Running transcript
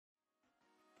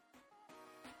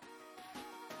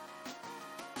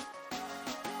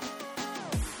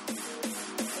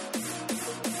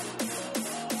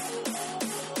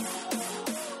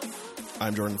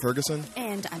I'm Jordan Ferguson.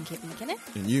 And I'm Kate McKinnon.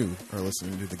 And you are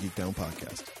listening to the Geek Down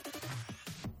Podcast.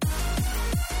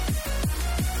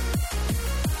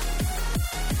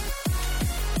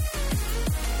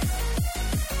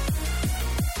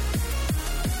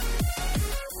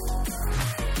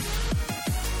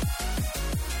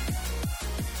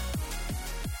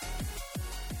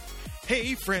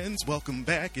 Hey friends, welcome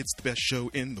back. It's the best show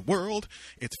in the world.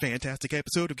 It's a fantastic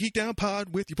episode of Geek Down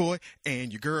Pod with your boy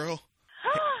and your girl.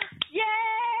 Yay!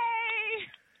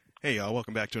 Hey y'all,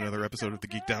 welcome back to another episode of the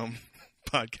Geek Down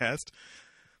Podcast.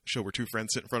 The show where two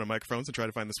friends sit in front of microphones and try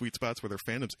to find the sweet spots where their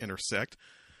fandoms intersect.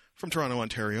 From Toronto,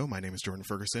 Ontario, my name is Jordan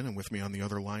Ferguson, and with me on the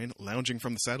other line, lounging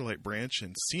from the satellite branch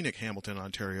in scenic Hamilton,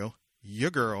 Ontario, your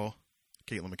girl,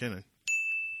 Caitlin McKinnon.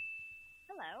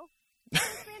 Hello. That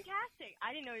was fantastic.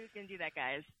 I didn't know he was going to do that,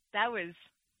 guys. That was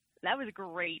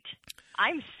great.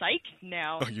 I'm psyched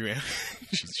now. Oh, you am?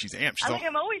 She's amped.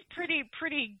 I'm always pretty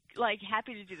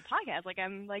happy to do the podcast.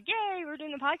 I'm like, yay, we're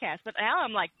doing the podcast. But now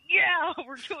I'm like, yeah,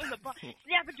 we're doing the podcast.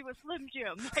 Snap into a Slim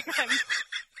Jim.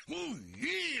 Oh,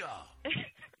 yeah.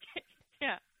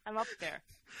 Yeah, I'm up there.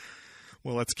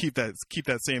 Well, let's keep that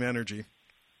same energy.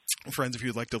 Friends, if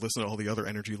you'd like to listen to all the other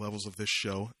energy levels of this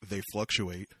show, they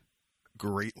fluctuate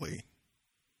greatly.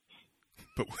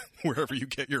 But wherever you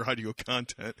get your audio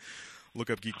content, look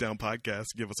up Geek Down Podcast,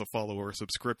 give us a follow or a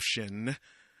subscription.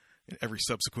 And every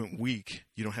subsequent week,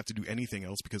 you don't have to do anything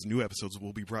else because new episodes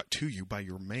will be brought to you by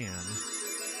your man.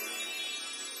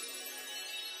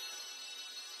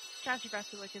 Chauncey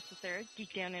Brasilikas III,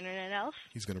 Geek Down Internet Elf.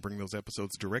 He's going to bring those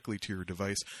episodes directly to your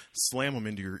device, slam them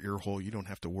into your ear hole. You don't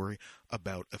have to worry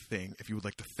about a thing. If you would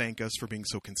like to thank us for being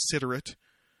so considerate,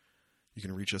 you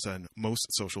can reach us on most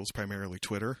socials, primarily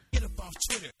Twitter,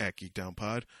 at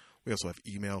GeekDownPod. We also have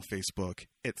email, Facebook,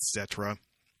 etc.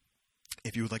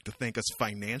 If you would like to thank us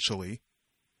financially,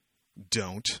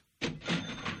 don't.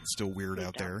 It's still weird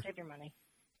out there. Save your money.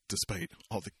 Despite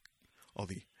all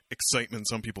the excitement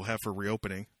some people have for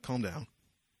reopening. Calm down.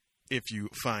 If you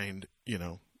find,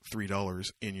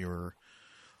 $3 in your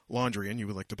laundry and you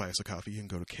would like to buy us a coffee, you can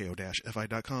go to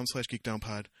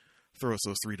ko-fi.com/geekdownpod. Throw us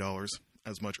those $3,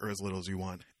 as much or as little as you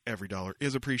want. Every dollar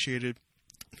is appreciated.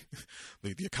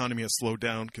 The economy has slowed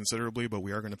down considerably, but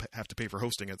we are going to have to pay for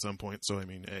hosting at some point. So,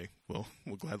 hey, we'll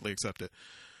gladly accept it.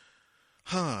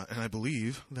 And I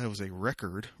believe that was a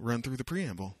record run through the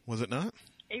preamble, was it not?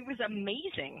 It was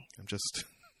amazing. I'm just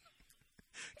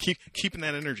keeping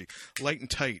that energy light and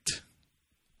tight.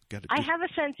 I have a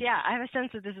sense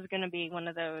that this is going to be one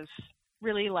of those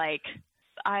really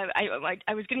I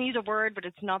was going to use a word, but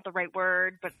it's not the right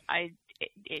word, but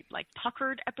it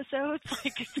puckered episodes.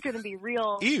 It's going to be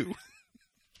real. Ew.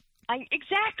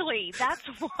 Exactly. That's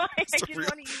why I didn't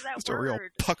want to use that word. It's a real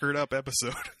puckered up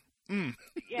episode.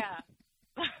 Yeah.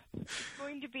 It's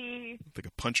going to be. I think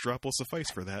a punch drop will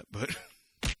suffice for that, but.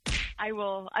 You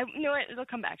know what? It'll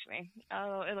come back to me.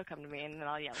 It'll come to me, and then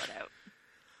I'll yell it out.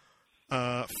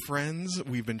 Friends,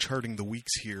 we've been charting the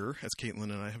weeks here, as Caitlin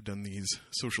and I have done these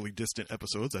socially distant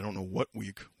episodes. I don't know what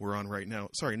week we're on right now.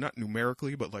 Sorry, not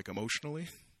numerically, but emotionally.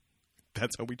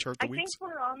 That's how we chart the weeks. I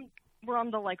think we're on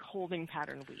the holding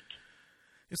pattern week.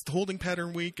 It's the holding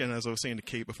pattern week, and as I was saying to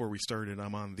Kate before we started,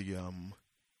 I'm on the,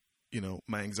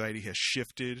 my anxiety has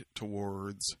shifted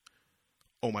towards,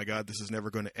 oh my God, this is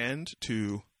never going to end,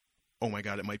 to, oh my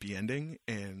God, it might be ending,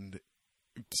 and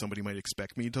somebody might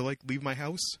expect me to leave my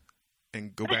house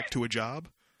and go back to a job.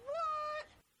 What?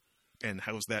 And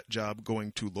how's that job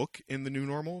going to look in the new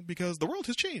normal? Because the world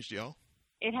has changed, y'all.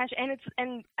 It has,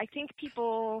 and I think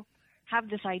people have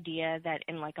this idea that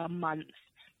in a month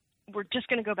we're just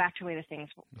going to go back to the way the things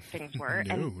were,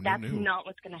 and that's not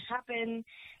what's going to happen.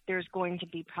 There's going to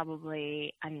be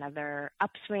probably another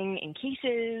upswing in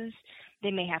cases.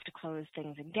 They may have to close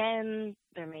things again.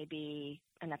 There may be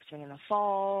an upswing in the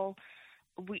fall.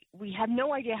 We have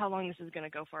no idea how long this is going to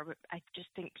go for, but I just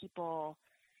think people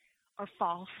are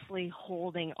falsely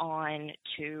holding on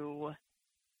to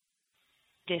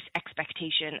this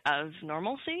expectation of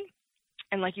normalcy.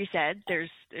 And like you said, there's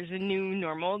a new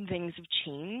normal. Things have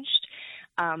changed.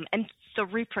 And the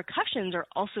repercussions are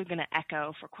also going to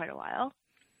echo for quite a while.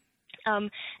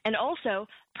 And also,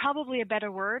 probably a better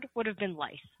word would have been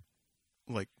lithe.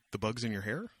 Like the bugs in your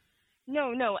hair?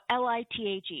 No,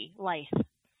 L-I-T-H-E, lithe.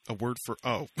 A word for,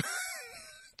 oh.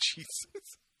 Jesus.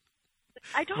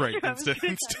 I told right, you I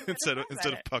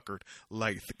instead of puckered.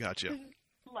 Lithe, gotcha.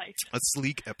 Lithe. A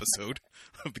sleek episode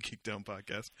of the Geek Down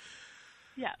Podcast.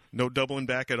 Yeah. No doubling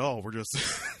back at all. We're just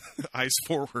eyes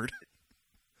forward.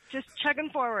 Just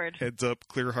chugging forward. Heads up,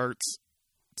 clear hearts,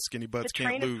 skinny butts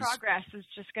can't lose. The train of progress is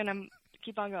just going to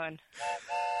keep on going.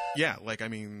 Yeah, like, I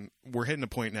mean, we're hitting a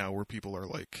point now where people are,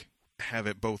 like, have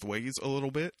it both ways a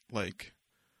little bit. Like,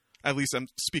 at least I'm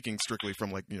speaking strictly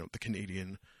from, like, you know, the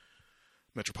Canadian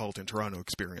metropolitan Toronto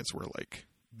experience where, like,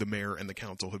 the mayor and the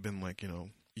council have been like, you know,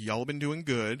 y'all have been doing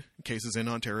good. Cases in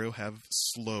Ontario have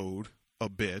slowed a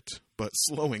bit, but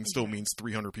slowing still means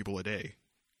 300 people a day,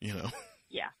 you know?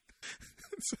 Yeah.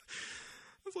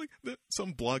 It's like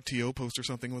some blog TO post or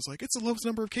something was like, it's the lowest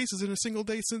number of cases in a single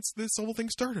day since this whole thing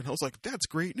started. I was like, that's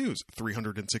great news.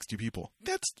 360 people.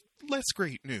 That's less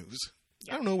great news.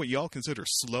 Yeah. I don't know what y'all consider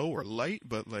slow or light,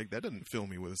 but like that doesn't fill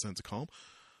me with a sense of calm.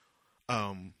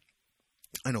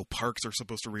 I know parks are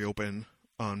supposed to reopen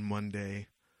on Monday,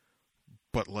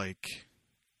 but like,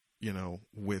 you know,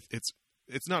 with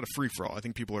it's not a free for all. I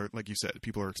think people are, like you said,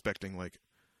 people are expecting like,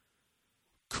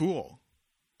 cool,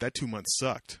 that 2 months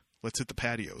sucked. Let's hit the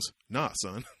patios. Nah,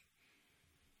 son.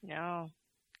 No.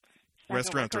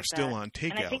 Restaurants are still on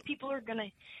takeout. And I think people are gonna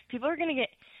get.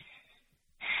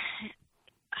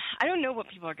 I don't know what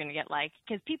people are gonna get like,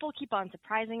 because people keep on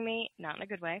surprising me, not in a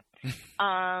good way.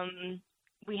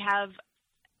 We have.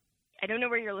 I don't know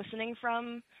where you're listening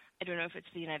from. I don't know if it's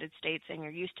the United States and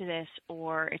you're used to this,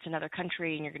 or it's another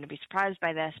country and you're going to be surprised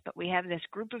by this. But we have this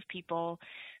group of people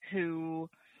who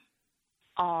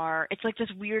are. It's like this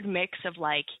weird mix of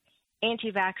like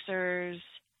anti-vaxxers,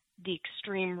 the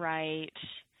extreme right,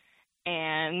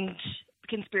 and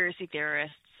conspiracy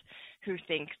theorists who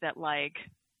think that, like,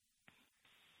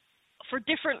 for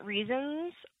different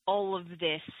reasons, all of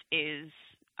this is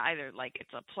either, like,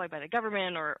 it's a ploy by the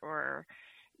government or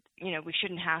you know, we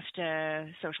shouldn't have to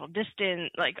social distance,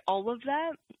 like, all of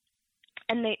that.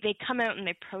 And they come out and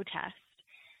they protest.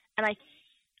 And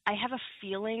I have a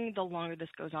feeling the longer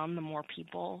this goes on, the more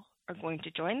people are going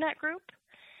to join that group.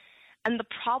 And the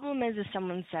problem is, as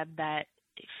someone said, that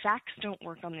facts don't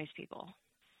work on these people.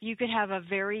 You could have a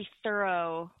very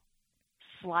thorough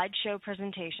slideshow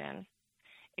presentation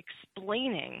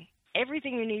explaining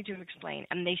everything you need to explain,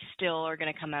 and they still are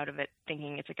going to come out of it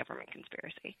thinking it's a government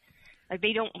conspiracy. Like,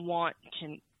 they don't want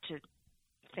to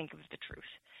think of the truth.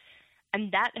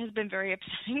 And that has been very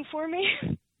upsetting for me.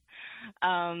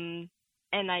 And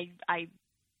I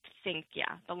think,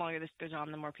 yeah, the longer this goes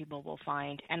on, the more people will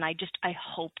find. And I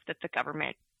hope that the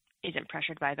government isn't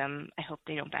pressured by them. I hope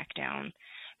they don't back down.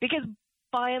 Because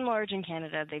by and large in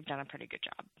Canada, they've done a pretty good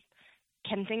job.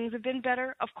 Can things have been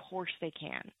better? Of course they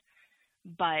can.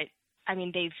 But, I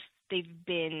mean, they've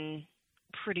been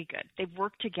pretty good. They've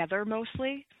worked together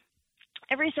mostly.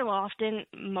 Every so often,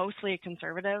 mostly a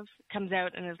conservative comes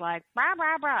out and is like, blah,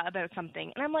 blah, blah, about something.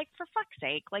 And I'm like, for fuck's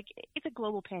sake, like, it's a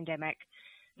global pandemic.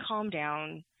 Calm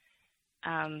down.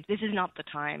 This is not the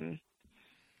time.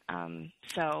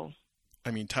 So,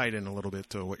 I mean, tied in a little bit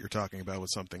to what you're talking about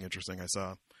was something interesting I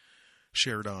saw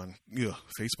shared on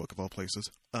Facebook, of all places.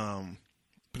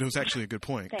 But it was actually a good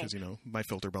point because, you know, my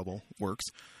filter bubble works.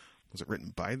 Was it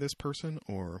written by this person,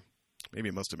 or maybe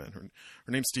it must have been her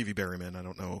name's Stevie Berryman. I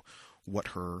don't know what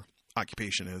her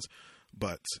occupation is,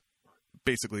 but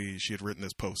basically she had written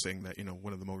this post saying that, you know,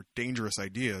 one of the more dangerous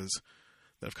ideas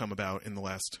that have come about in the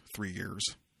last 3 years,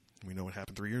 we know what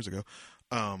happened 3 years ago,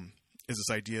 is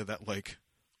this idea that, like,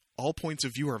 all points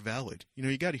of view are valid. You know,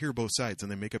 you got to hear both sides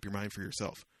and then make up your mind for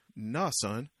yourself. Nah,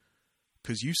 son,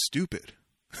 because you stupid.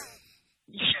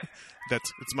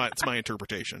 It's my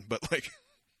interpretation, but, like,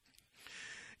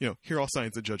 you know, hear all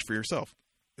sides and judge for yourself.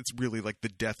 It's really like the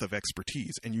death of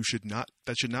expertise, and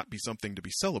that should not be something to be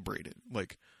celebrated.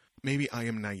 Like, maybe I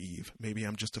am naive, maybe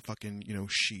I'm just a fucking, you know,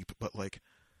 sheep, but, like,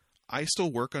 I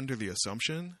still work under the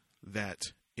assumption that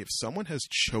if someone has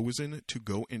chosen to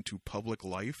go into public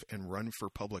life and run for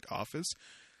public office,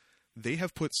 they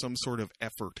have put some sort of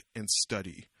effort and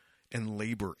study and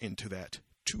labor into that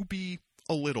to be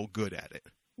a little good at it.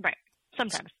 Right.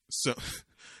 Sometimes.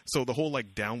 So the whole,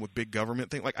 like, down with big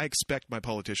government thing, like, I expect my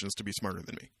politicians to be smarter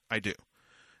than me. I do.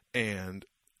 And,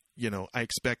 you know, I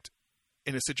expect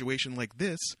in a situation like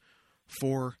this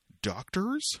for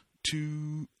doctors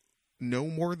to know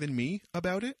more than me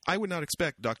about it. I would not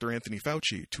expect Dr. Anthony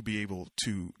Fauci to be able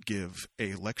to give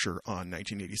a lecture on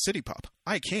 1980 City Pop.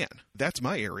 I can. That's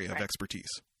my area of expertise.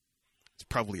 It's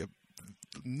probably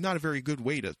not a very good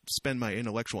way to spend my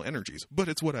intellectual energies, but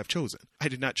it's what I've chosen. I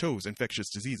did not choose infectious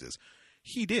diseases.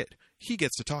 He did. He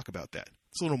gets to talk about that.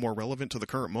 It's a little more relevant to the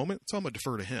current moment, so I'm going to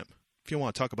defer to him. If you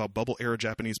want to talk about bubble era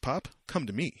Japanese pop, come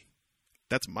to me.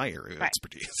 That's my area of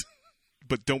expertise.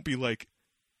 But don't be like,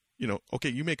 you know, okay,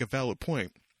 you make a valid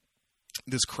point.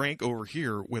 This crank over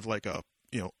here with, like, a,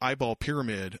 you know, eyeball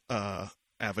pyramid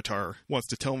avatar wants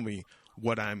to tell me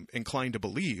what I'm inclined to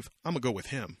believe. I'm going to go with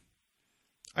him.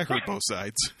 I heard both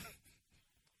sides.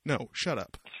 No, shut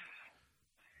up.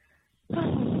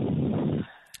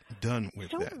 Done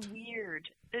with that. So weird.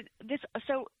 This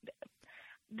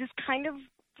kind of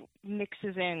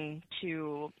mixes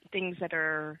into things that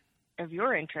are of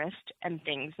your interest and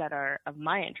things that are of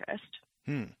my interest.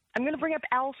 I'm going to bring up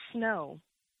Al Snow.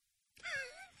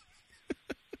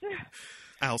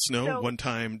 Al Snow,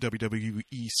 one-time WWE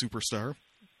superstar.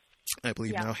 I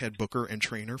believe now head booker and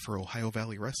trainer for Ohio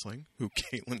Valley Wrestling, who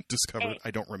Caitlin discovered,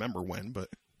 I don't remember when, but...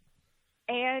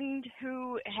 And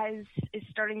who is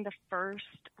starting the first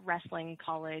wrestling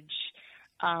college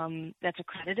that's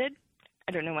accredited.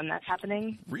 I don't know when that's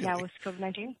happening now with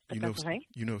COVID-19.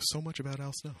 You know so much about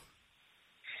Al Snow.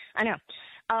 I know.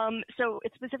 So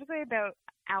it's specifically about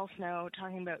Al Snow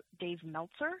talking about Dave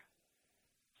Meltzer.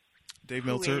 Dave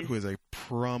Meltzer, who is a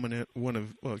prominent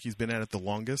he's been at it the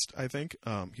longest, I think.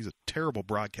 He's a terrible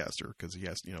broadcaster because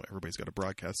everybody's got a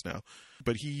broadcast now.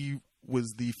 But he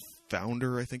was the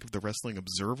founder, I think, of the Wrestling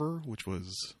Observer, which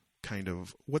was kind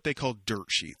of what they call dirt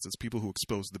sheets. It's people who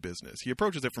expose the business. He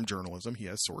approaches it from journalism. He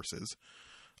has sources.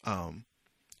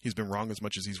 He's been wrong as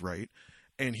much as he's right.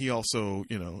 And he also,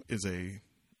 is a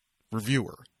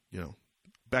reviewer.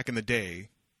 Back in the day,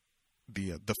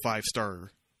 the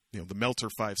 5-star, the Meltzer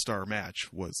 5-star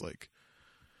match was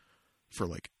for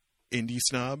indie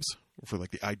snobs, for the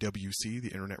IWC,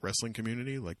 the Internet Wrestling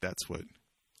Community. That's what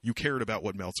you cared about,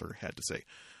 what Meltzer had to say.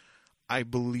 I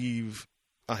believe,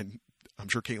 I'm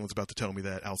sure Caitlin's about to tell me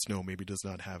that Al Snow maybe does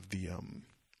not have the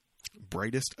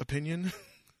brightest opinion,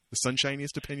 the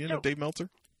sunshiniest opinion of Dave Meltzer.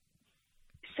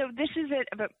 So this is it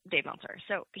about Dave Meltzer.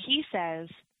 So he says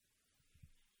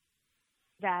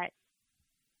that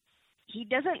he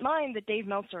doesn't mind that Dave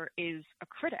Meltzer is a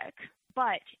critic,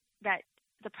 but that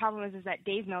the problem is that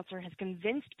Dave Meltzer has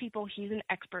convinced people he's an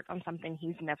expert on something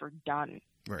he's never done.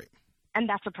 Right. And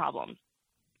that's a problem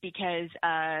because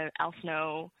Al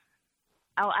Snow,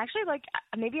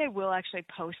 maybe I will actually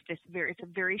post this. It's a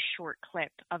very short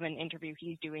clip of an interview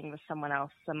he's doing with someone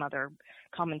else, some other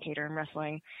commentator in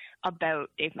wrestling, about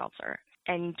Dave Meltzer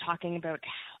and talking about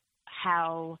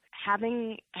how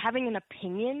having an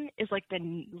opinion is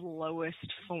the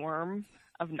lowest form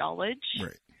of knowledge.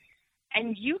 Right.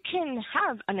 And you can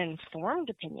have an informed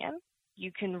opinion.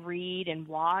 You can read and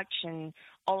watch and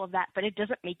all of that, but it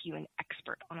doesn't make you an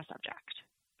expert on a subject.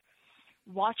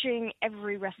 Watching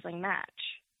every wrestling match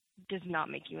does not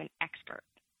make you an expert.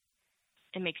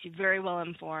 It makes you very well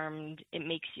informed. It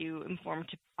makes you informed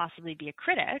to possibly be a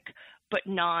critic, but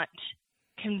not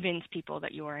convince people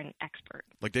that you are an expert.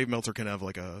 Dave Meltzer can have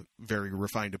a very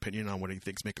refined opinion on what he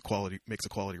thinks makes a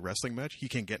quality wrestling match. He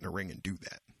can't get in a ring and do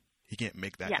that. He can't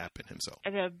make that happen himself.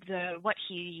 What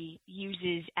he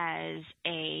uses as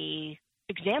a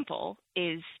example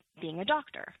is being a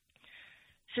doctor.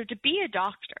 So to be a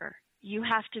doctor, you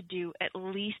have to do at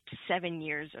least 7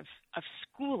 years of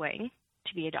schooling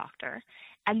to be a doctor.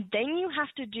 And then you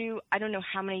have to do, I don't know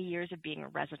how many years of being a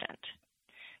resident,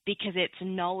 because it's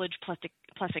knowledge plus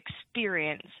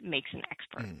experience makes an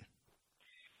expert.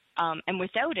 And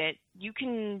without it, you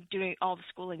can do all the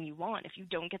schooling you want. If you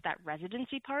don't get that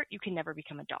residency part, you can never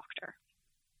become a doctor,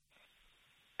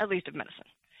 at least of medicine.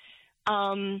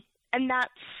 And that's,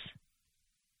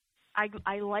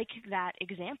 I like that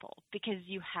example because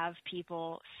you have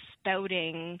people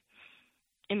spouting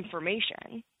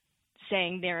information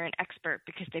saying they're an expert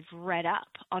because they've read up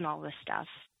on all this stuff,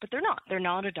 but they're not. They're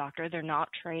not a doctor. They're not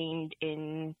trained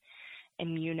in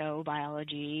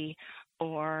immunobiology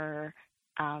or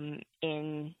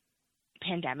in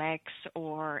pandemics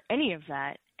or any of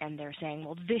that, and they're saying,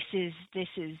 well, this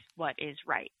is what is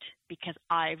right because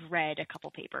I've read a couple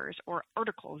papers or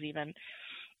articles even,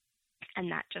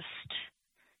 and that just,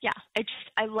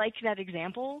 I like that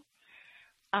example,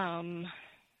 and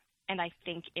I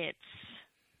think it's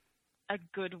a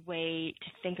good way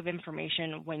to think of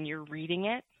information when you're reading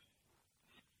it,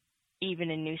 even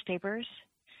in newspapers.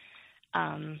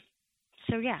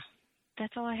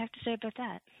 That's all I have to say about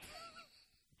that.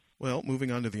 Well,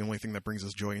 moving on to the only thing that brings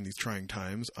us joy in these trying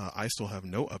times, I still have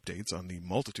no updates on the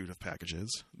multitude of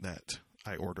packages that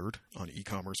I ordered on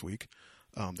e-commerce week.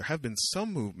 There have been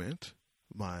some movement.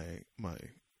 My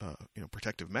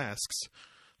protective masks,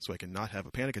 so I can not have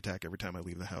a panic attack every time I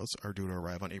leave the house, are due to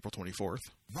arrive on April 24th.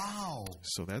 Wow!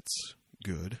 So that's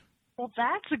good. Well,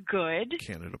 that's good.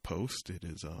 Canada Post. It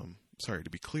is. Sorry to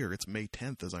be clear, it's May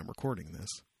 10th as I'm recording this.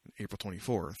 April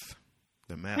 24th.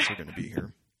 The masks are going to be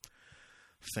here.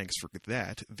 Thanks for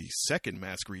that. The second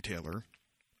mask retailer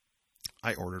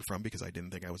I ordered from, because I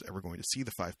didn't think I was ever going to see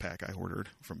the 5-pack I ordered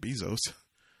from Bezos,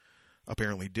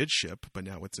 apparently did ship, but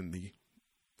now it's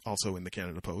also in the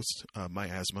Canada Post.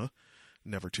 Miasma,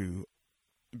 never to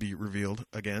be revealed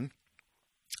again.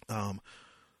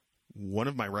 One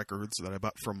of my records that I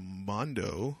bought from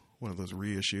Mondo, one of those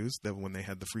reissues, that when they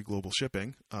had the free global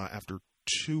shipping, after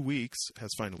 2 weeks has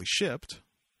finally shipped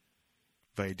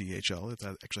via DHL. It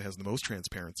actually has the most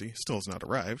transparency. Still has not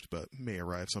arrived, but may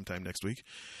arrive sometime next week.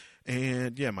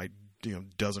 And yeah, my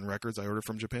dozen records I ordered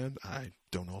from Japan, I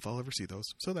don't know if I'll ever see those,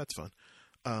 so that's fun.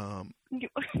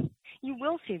 You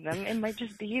will see them. It might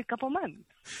just be a couple months.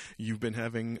 You've been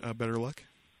having better luck?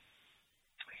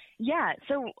 Yeah,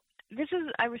 so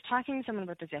I was talking to someone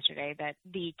about this yesterday, that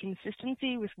the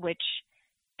consistency with which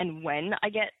and when I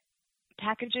get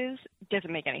packages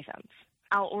doesn't make any sense.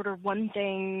 I'll order one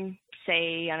thing,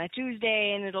 say, on a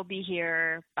Tuesday, and it'll be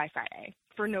here by Friday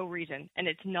for no reason, and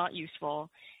it's not useful,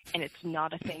 and it's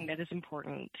not a thing that is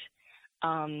important.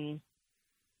 And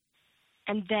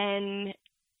then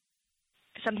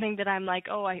something that I'm like,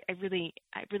 oh, I really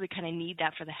kind of need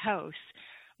that for the house,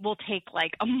 will take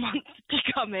like a month to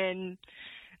come in.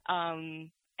 And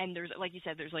there's, like you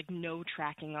said, there's like no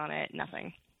tracking on it,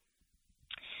 nothing.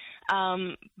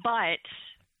 But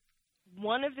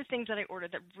one of the things that I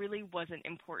ordered that really wasn't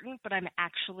important, but I'm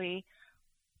actually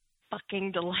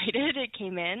fucking delighted it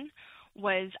came in,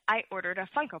 was I ordered a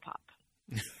Funko Pop.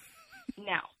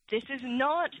 Now, this is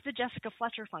not the Jessica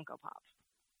Fletcher Funko Pop.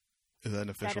 Is that an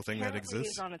official thing that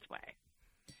exists? Is on its way.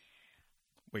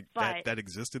 Wait, that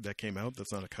existed? That came out?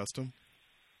 That's not a custom?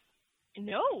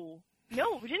 No, didn't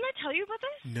I tell you about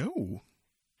this? No.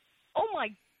 Oh my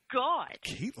God.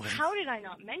 Caitlin. How did I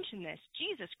not mention this?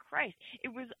 Jesus Christ.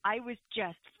 I was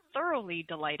just thoroughly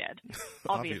delighted,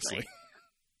 obviously.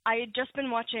 I had just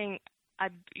been watching,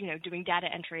 doing data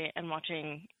entry and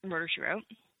watching Murder, She Wrote,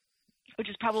 which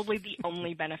is probably the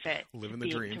only benefit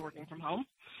to working from home.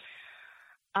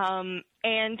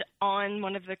 And on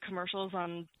one of the commercials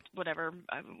on whatever,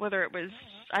 whether it was,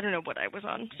 I don't know what I was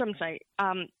on, some site,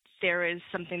 there is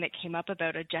something that came up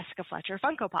about a Jessica Fletcher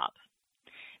Funko Pop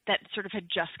that sort of had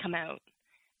just come out.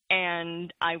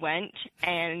 And I went,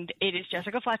 and it is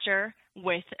Jessica Fletcher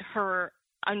with her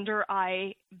under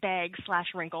eye bag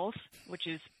 / wrinkles, which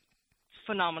is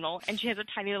phenomenal. And she has a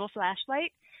tiny little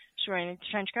flashlight. She's wearing a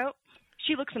trench coat.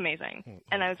 She looks amazing.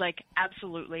 And I was like,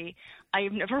 absolutely. I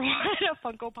have never wanted a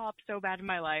Funko Pop so bad in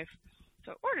my life.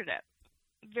 So I ordered it.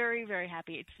 Very, very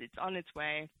happy. It's on its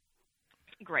way.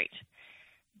 Great.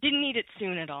 Didn't need it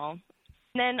soon at all.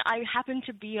 Then I happened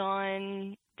to be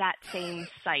on that same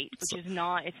site, which is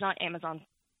not, it's not Amazon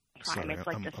Prime. Sorry, it's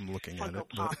like I'm looking Funko at it,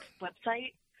 Pop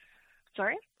website.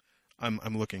 Sorry?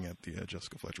 I'm looking at the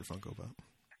Jessica Fletcher Funko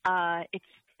Pop. It's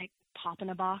like Pop in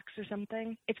a Box or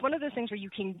something. It's one of those things where you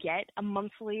can get a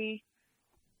monthly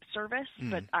service,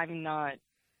 but I'm not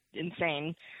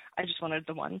insane. I just wanted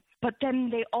the one. But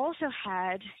then they also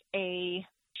had a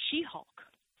She-Hulk,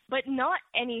 but not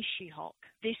any She-Hulk.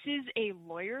 This is a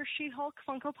lawyer She-Hulk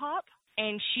Funko Pop,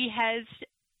 and she has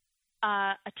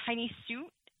a tiny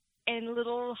suit and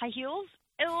little high heels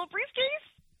and a little briefcase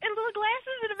and little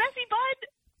glasses and a messy bun.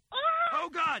 Oh,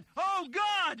 God! Oh,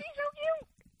 God! She's so cute!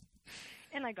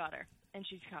 And I got her, and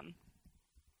she's come.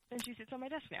 And she sits on my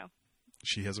desk now.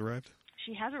 She has arrived?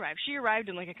 She has arrived. She arrived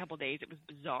in like a couple days. It was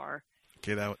bizarre.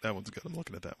 Okay, that one's good. I'm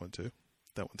looking at that one, too.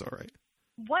 That one's all right.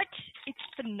 What? It's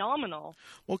phenomenal.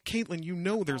 Well,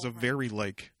 Caitlin, there's a very,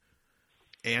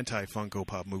 anti-Funko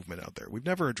Pop movement out there. We've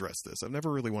never addressed this. I've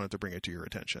never really wanted to bring it to your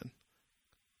attention.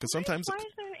 Because sometimes... Why is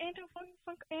there an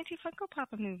anti-Funko Pop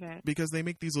movement? Because they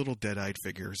make these little dead-eyed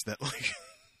figures that,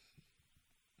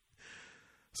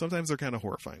 sometimes they're kind of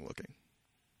horrifying looking.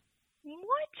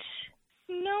 What?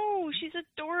 No, she's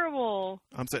adorable.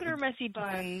 Look at her messy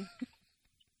bun.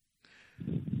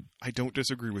 I don't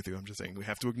disagree with you. I'm just saying we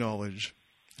have to acknowledge...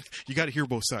 You got to hear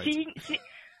both sides.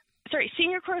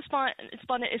 Senior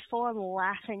correspondent is full on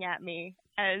laughing at me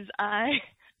as I...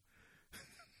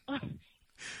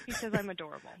 He says I'm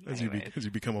adorable. As you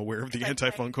become aware of the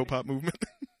anti-Funko Pop movement?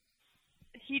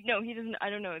 He doesn't. I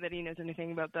don't know that he knows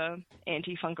anything about the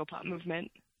anti-Funko Pop movement.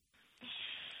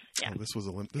 Yeah. Oh, this was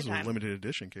a limited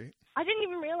edition, Kate. I didn't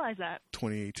even realize that.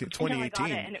 2018. I got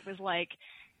it, and it was like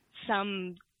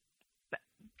some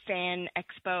fan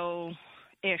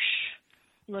expo-ish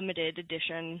limited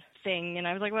edition thing, and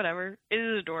I was like, whatever. It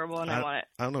is adorable, and I want it.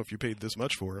 I don't know if you paid this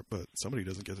much for it, but somebody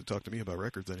doesn't get to talk to me about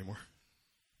records anymore.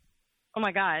 Oh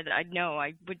my God, I know.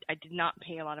 I did not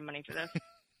pay a lot of money for this.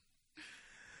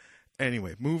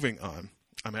 Anyway, moving on.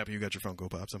 I'm happy you got your Funko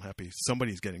Pops. I'm happy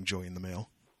somebody's getting joy in the mail.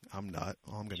 I'm not.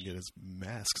 All I'm going to get is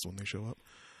masks when they show up.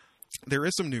 There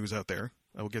is some news out there.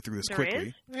 I will get through this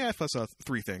quickly. Yeah, I saw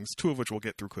 3 things, 2 of which we'll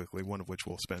get through quickly, 1 of which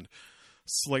we'll spend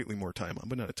slightly more time on,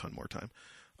 but not a ton more time.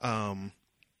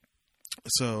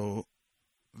 So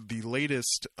the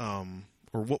latest, or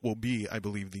what will be, I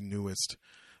believe, the newest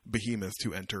behemoth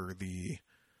to enter the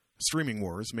streaming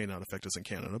wars, may not affect us in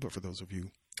Canada, but for those of you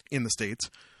in the States,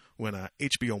 when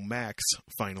HBO Max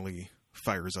finally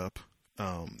fires up,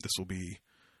 this will be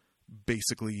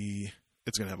basically,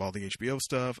 it's going to have all the HBO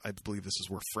stuff. I believe this is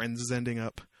where Friends is ending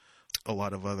up. A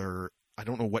lot of other, I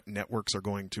don't know what networks are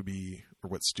going to be, or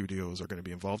what studios are going to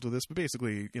be involved with this, but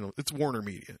basically, it's Warner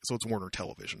Media, so it's Warner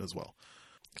Television as well.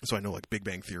 So I know like Big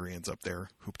Bang Theory ends up there,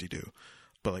 hoop-de-doo.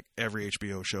 But like every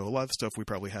HBO show, a lot of the stuff we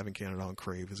probably have in Canada on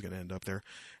Crave is going to end up there.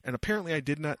 And apparently I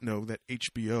did not know that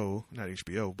not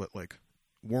HBO, but like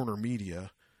Warner Media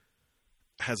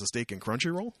has a stake in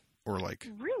Crunchyroll, or like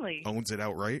really owns it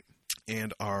outright,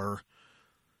 and are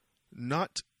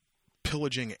not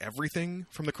pillaging everything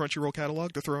from the Crunchyroll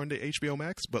catalog to throw into HBO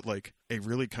Max, but like a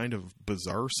really kind of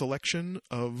bizarre selection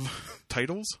of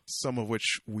titles, some of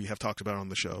which we have talked about on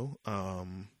the show.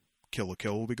 Kill la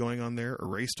Kill will be going on there.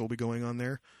 Erased will be going on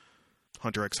there.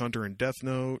 Hunter x Hunter and Death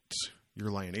Note. Your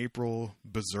Lie in April.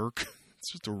 Berserk.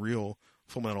 It's just a real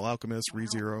Fullmetal Alchemist. Wow.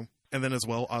 ReZero. And then as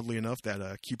well, oddly enough,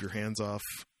 that Keep Your Hands Off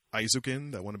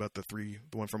Aizukin, that one about the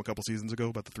one from a couple seasons ago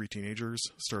about the 3 teenagers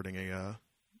starting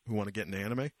who want to get into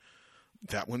anime.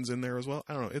 That one's in there as well.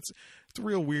 I don't know. It's a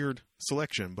real weird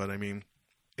selection, but I mean,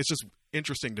 it's just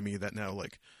interesting to me that now,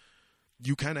 like,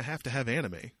 you kind of have to have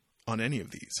anime on any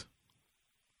of these.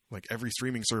 Like, every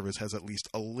streaming service has at least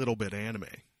a little bit of anime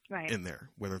in there,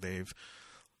 whether they're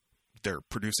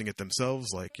producing it themselves,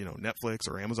 like, Netflix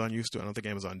or Amazon used to. I don't think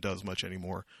Amazon does much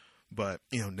anymore, but,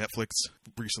 Netflix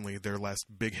recently, their last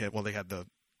big hit, well,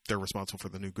 they're responsible for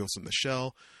the new Ghost in the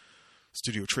Shell,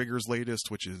 Studio Trigger's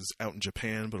latest, which is out in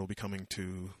Japan, but it'll be coming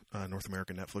to North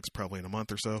American Netflix probably in a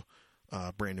month or so.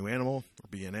 Brand New Animal, or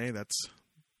BNA, that's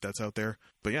out there.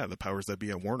 But yeah, the powers that be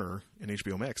at Warner and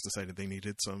HBO Max decided they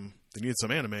needed some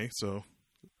anime, so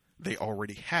they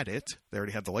already had it. They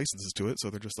already had the licenses to it,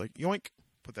 so they're just like, yoink,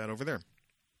 put that over there.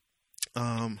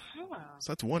 So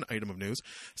that's one item of news.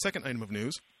 Second item of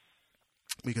news,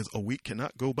 because a week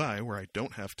cannot go by where I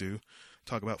don't have to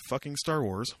talk about fucking Star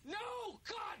Wars. No!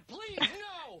 God, please,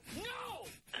 no! No!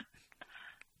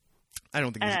 I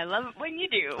love it when you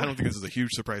do. I don't think this is a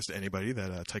huge surprise to anybody that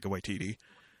Taika Waititi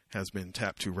has been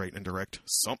tapped to write and direct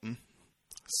something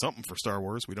for Star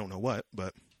Wars. We don't know what,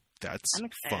 but that's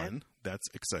fun. That's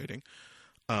exciting.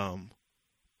 I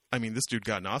mean, this dude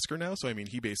got an Oscar now, so I mean,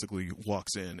 he basically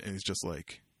walks in and he's just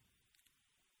like,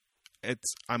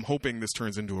 I'm hoping this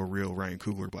turns into a real Ryan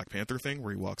Coogler Black Panther thing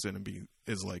where he walks in and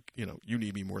is like, you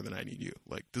need me more than I need you.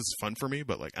 Like, this is fun for me,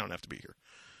 but like, I don't have to be here.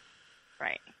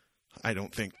 Right. I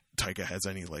don't think Taika has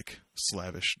any like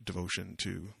slavish devotion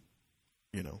to,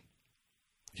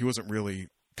 he wasn't really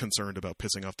concerned about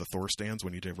pissing off the Thor stands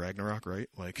when he did Ragnarok, right?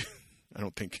 Like, I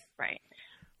don't think. Right.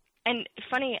 And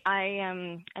funny, I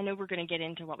know we're going to get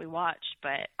into what we watched,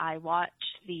 but I watched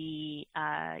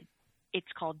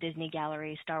it's called Disney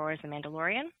Gallery Star Wars The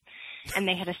Mandalorian, and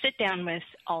they had a sit down with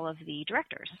all of the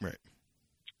directors. Right.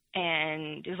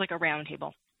 And it was like a round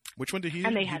table. Which one did he do?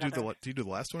 Did he do the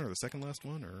last one or the second last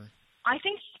one, or? I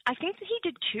think that he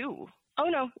did 2. Oh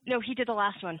no, he did the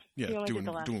last one. Yeah,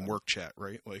 doing work chat,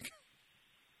 right? Like.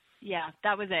 Yeah,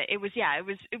 that was it. It was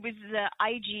the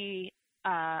IG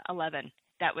 11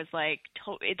 that was like.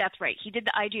 That's right. He did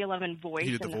the IG 11 voice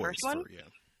in the first one.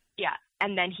 Yeah,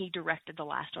 and then he directed the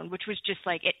last one, which was just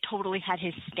like it totally had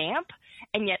his stamp,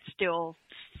 and yet still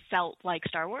felt like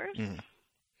Star Wars. Mm.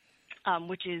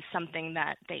 Which is something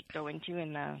that they go into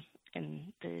in the.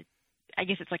 I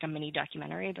guess it's like a mini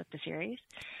documentary about the series.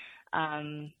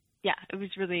 Yeah, it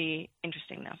was really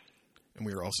interesting, though. And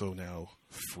we are also now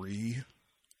free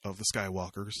of the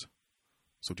Skywalkers.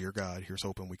 So, dear God, here's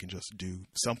hoping we can just do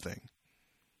something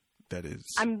that is...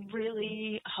 I'm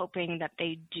really hoping that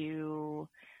they do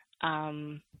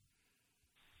good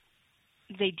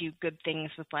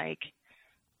things with, like,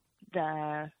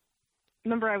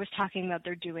 remember I was talking about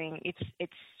they're doing...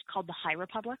 It's called the High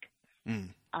Republic.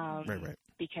 Right.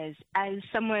 Because as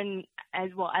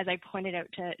I pointed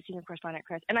out to senior correspondent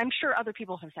Chris, and I'm sure other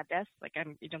people have said this, like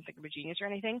you don't think I'm a genius or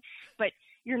anything, but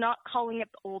you're not calling it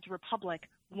the Old Republic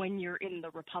when you're in the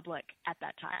Republic at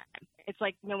that time. It's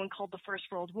like no one called the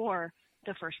First World War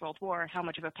the First World War. How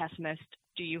much of a pessimist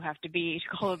do you have to be to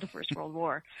call it the First World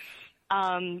War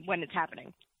when it's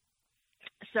happening?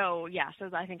 So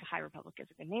I think High Republic is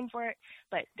a good name for it,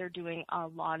 but they're doing a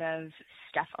lot of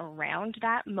stuff around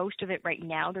that. Most of it right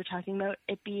now, they're talking about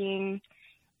it being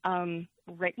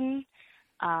written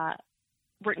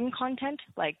content,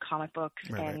 like comic books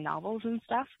and novels and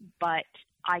stuff, but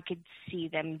I could see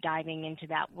them diving into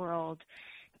that world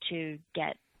to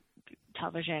get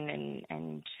television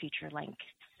and feature-length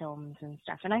films and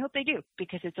stuff. And I hope they do,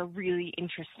 because it's a really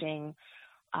interesting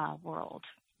world.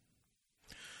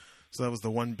 So that was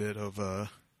the one bit of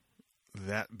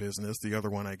that business. The other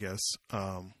one, I guess,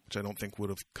 which I don't think would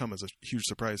have come as a huge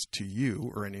surprise to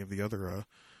you or any of the other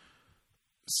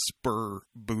spurred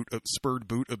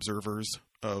boot observers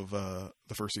of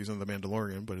the first season of The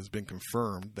Mandalorian, but has been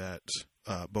confirmed that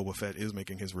Boba Fett is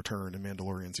making his return in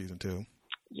Mandalorian Season 2.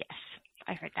 Yes,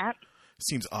 I heard that.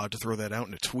 Seems odd to throw that out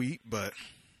in a tweet, but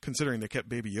considering they kept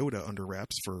Baby Yoda under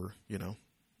wraps for,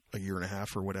 a year and a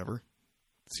half or whatever,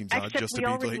 seems odd just to be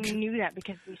like... we already knew that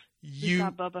because we saw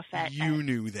Boba Fett. You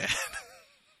knew that.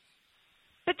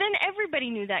 But then everybody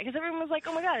knew that because everyone was like,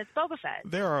 oh my god, it's Boba Fett.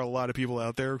 There are a lot of people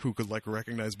out there who could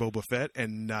recognize Boba Fett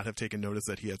and not have taken notice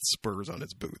that he had spurs on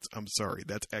his boots. I'm sorry,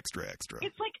 that's extra.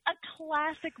 It's like a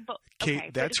classic Kate,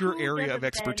 okay, that's your area of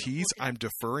expertise. I'm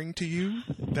deferring to you.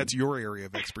 That's your area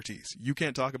of expertise. You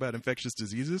can't talk about infectious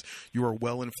diseases. You are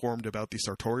well informed about the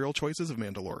sartorial choices of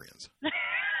Mandalorians.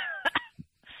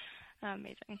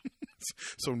 Amazing.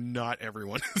 So not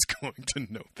everyone is going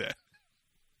to know that.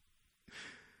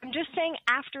 I'm just saying,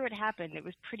 after it happened, it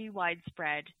was pretty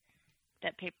widespread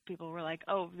that people were like,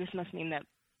 oh, this must mean that,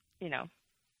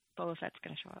 Boba Fett's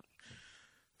going to show up.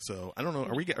 So, I don't know.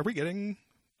 Are we getting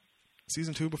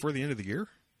Season 2 before the end of the year?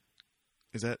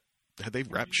 Had they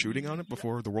wrapped shooting on it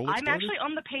before the world exploded? I'm actually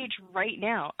on the page right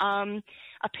now.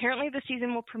 Apparently the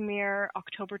season will premiere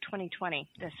October 2020,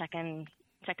 the second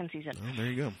season. Oh, there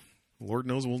you go. Lord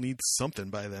knows we'll need something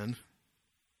by then.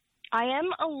 I am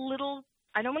a little,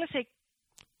 I don't want to say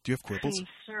do you have quibbles?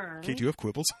 Concerned. Kate, do you have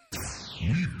quibbles?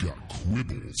 We've got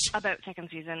quibbles. About second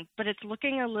season, but it's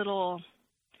looking a little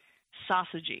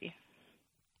sausagey.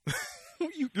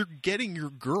 You're getting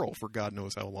your girl for God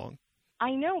knows how long.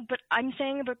 I know, but I'm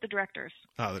saying about the directors.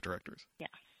 Ah, the directors. Yeah.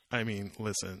 I mean,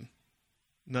 listen,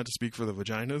 not to speak for the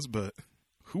vaginas, but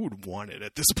who would want it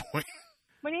at this point?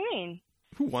 What do you mean?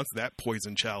 Who wants that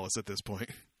poison chalice at this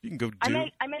point? You can go do... I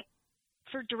meant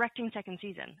for directing second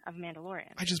season of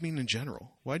Mandalorian. I just mean in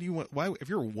general. Why do you want? Why, if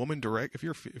you're a woman if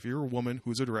you're a woman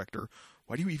who's a director,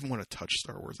 why do you even want to touch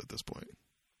Star Wars at this point?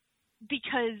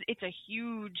 Because it's a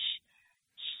huge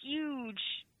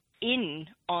in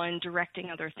on directing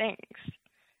other things.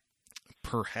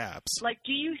 Perhaps. Like,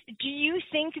 do you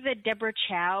think that Deborah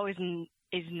Chow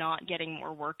is not getting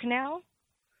more work now?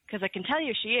 Because I can tell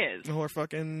you she is. Well, our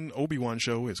fucking Obi-Wan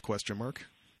show is ?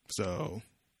 So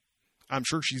I'm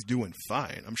sure she's doing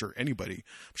fine. I'm sure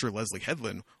Leslie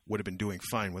Headland would have been doing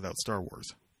fine without Star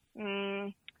Wars.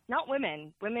 Not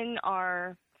women. Women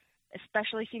are,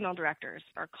 especially female directors,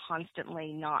 are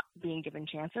constantly not being given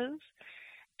chances.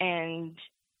 And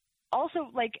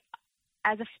also,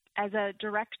 as a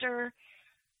director,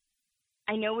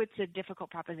 I know it's a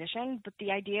difficult proposition, but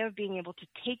the idea of being able to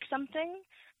take something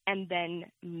and then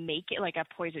make it like a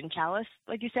poison chalice,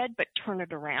 like you said, but turn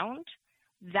it around,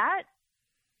 that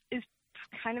is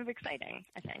kind of exciting,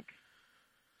 I think.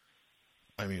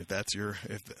 I mean, if that's your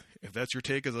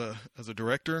take as a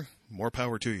director, more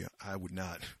power to you. I would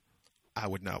not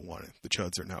want it. The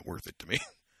chuds are not worth it to me.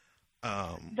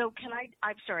 Though,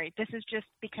 I'm sorry, this is just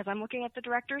because I'm looking at the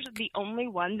directors. The only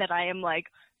one that I am like,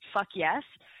 fuck yes,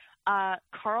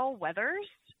 Carl Weathers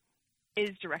is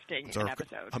directing an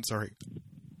episode. I'm sorry,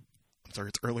 it's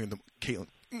early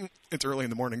it's early in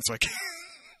the morning, so I can't,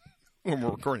 when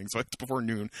we're recording, so it's before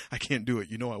noon. I can't do it.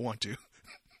 You know I want to.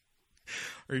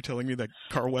 Are you telling me that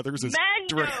Carl Weathers is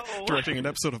directing an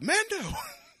episode of Mando?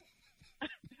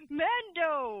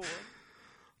 Mando!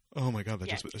 Oh my god, that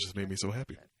just made me so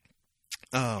happy.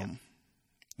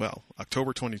 Well,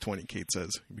 October 2020, Kate says,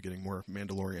 you'll be getting more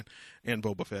Mandalorian and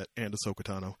Boba Fett and Ahsoka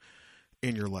Tano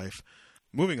in your life.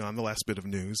 Moving on, the last bit of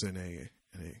news and a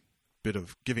bit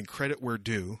of giving credit where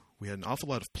due. We had an awful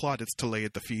lot of plaudits to lay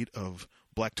at the feet of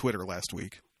Black Twitter last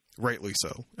week. Rightly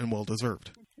so, and well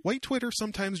deserved. White Twitter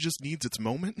sometimes just needs its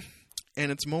moment,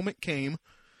 and its moment came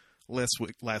last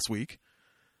week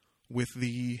with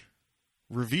the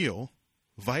reveal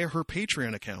via her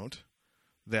Patreon account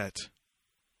that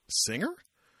singer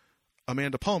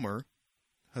Amanda Palmer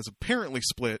has apparently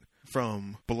split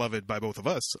from beloved by both of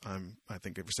us, I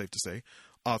think it's safe to say,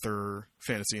 author,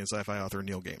 fantasy and sci-fi author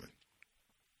Neil Gaiman,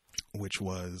 which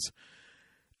was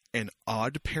an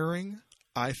odd pairing,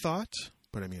 I thought,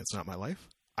 but I mean, it's not my life.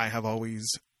 I have always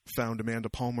found Amanda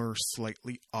Palmer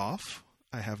slightly off.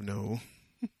 I have no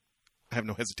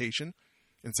hesitation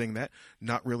in saying that.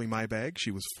 Not really my bag.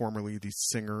 She was formerly the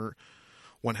singer,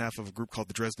 one half of a group called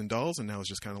the Dresden Dolls, and now has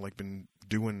just kind of been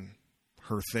doing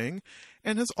her thing,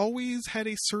 and has always had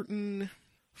a certain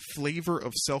flavor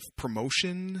of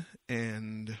self-promotion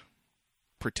and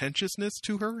pretentiousness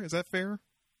to her. Is that fair?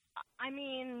 I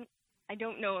mean, I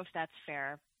don't know if that's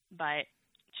fair, but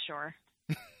sure.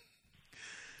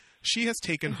 She has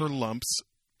taken her lumps,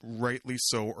 rightly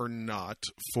so or not,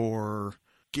 for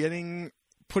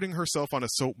putting herself on a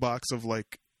soapbox of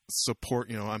like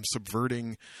support, I'm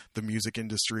subverting the music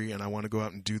industry and I want to go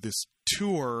out and do this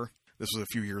tour. This was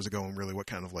a few years ago and really what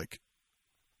kind of like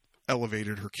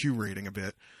elevated her Q rating a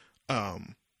bit. I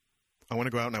want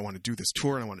to go out and I want to do this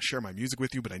tour and I want to share my music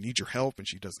with you, but I need your help. And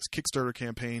she does this Kickstarter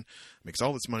campaign, makes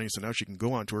all this money. So now she can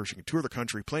go on tour. She can tour the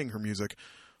country playing her music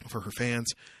for her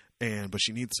fans. But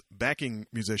she needs backing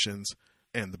musicians,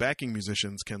 and the backing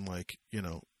musicians can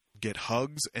get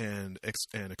hugs and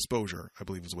exposure, I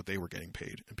believe is what they were getting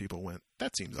paid. And people went,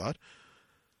 that seems odd.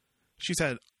 She's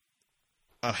had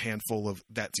a handful of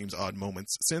that seems odd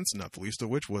moments since, not the least of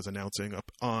which was announcing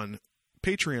up on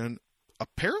Patreon,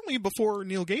 apparently before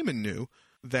Neil Gaiman knew,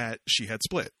 that she had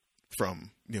split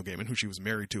from Neil Gaiman, who she was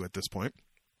married to at this point,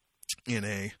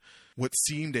 in what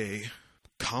seemed a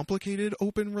complicated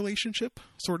open relationship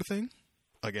sort of thing.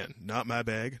 Again, not my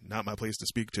bag, not my place to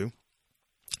speak to.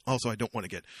 Also, I don't want to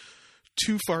get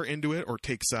too far into it or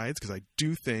take sides because I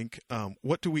do think,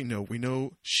 what do we know? We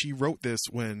know she wrote this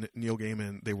when Neil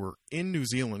Gaiman, they were in New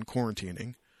Zealand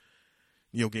quarantining.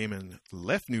 Neil Gaiman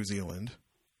left New Zealand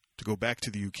to go back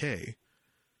to the UK.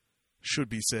 Should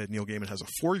be said, Neil Gaiman has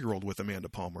a 4-year-old with Amanda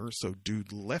Palmer, so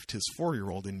dude left his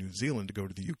 4-year-old in New Zealand to go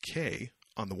to the UK.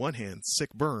 On the one hand,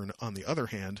 sick burn. On the other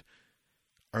hand,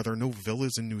 are there no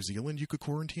villas in New Zealand you could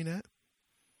quarantine at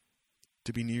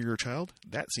to be near your child?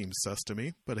 That seems sus to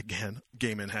me. But again,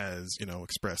 Gaiman has,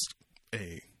 expressed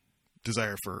a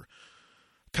desire for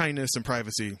kindness and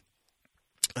privacy.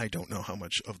 I don't know how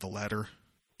much of the latter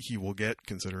he will get,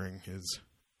 considering his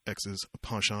ex's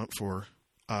penchant for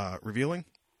revealing.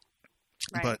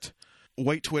 Right. But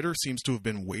white Twitter seems to have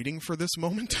been waiting for this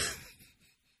moment.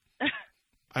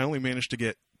 I only managed to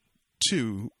get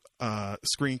 2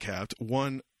 screen capped.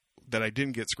 One that I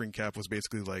didn't get screen capped was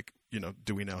basically like,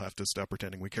 do we now have to stop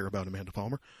pretending we care about Amanda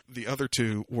Palmer? The other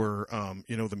 2 were,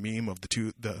 the meme of the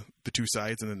two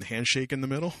sides and then the handshake in the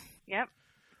middle. Yep.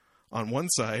 On one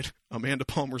side, Amanda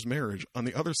Palmer's marriage. On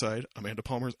the other side, Amanda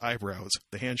Palmer's eyebrows.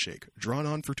 The handshake. Drawn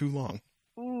on for too long.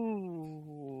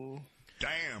 Ooh.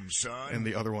 Damn, son. And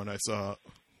the other one I saw,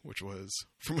 which was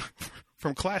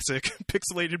from Classic,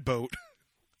 Pixelated Boat.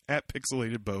 At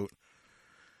Pixelated Boat.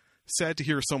 Sad to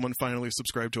hear someone finally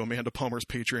subscribed to Amanda Palmer's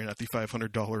Patreon at the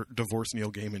 $500 Divorce Neil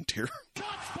Gaiman tier.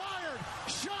 Shots fired!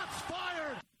 Shots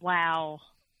fired! Wow.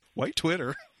 White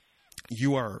Twitter,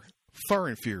 you are far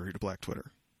inferior to Black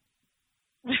Twitter.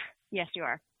 Yes, you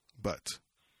are. But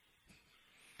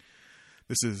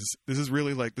this is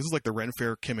really like the Ren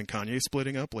Fair Kim and Kanye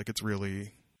splitting up. Like it's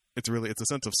a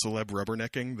sense of celeb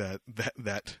rubbernecking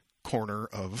that corner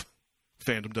of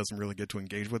fandom doesn't really get to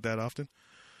engage with that often.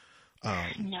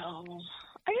 No.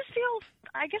 I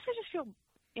guess I just feel,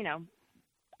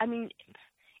 I mean,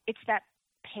 it's that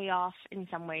payoff in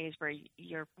some ways where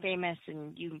you're famous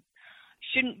and you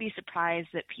shouldn't be surprised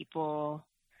that people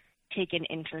take an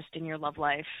interest in your love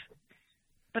life.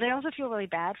 But I also feel really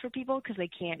bad for people because they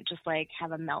can't just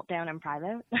have a meltdown in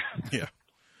private. Yeah.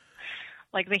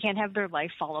 They can't have their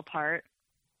life fall apart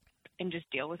and just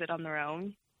deal with it on their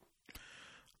own.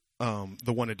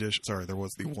 There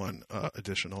was the one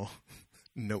additional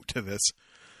note to this.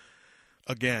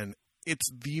 Again, it's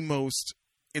the most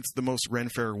Ren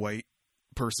Fair white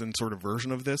person sort of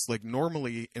version of this. Like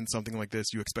normally in something like this,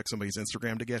 you expect somebody's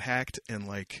Instagram to get hacked and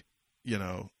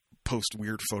post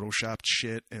weird photoshopped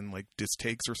shit and diss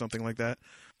takes or something like that.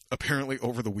 Apparently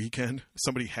over the weekend,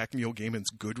 somebody hacked Neil Gaiman's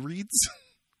Goodreads.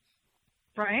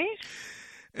 Right?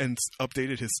 And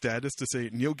updated his status to say,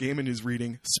 Neil Gaiman is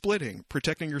reading Splitting,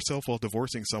 Protecting Yourself While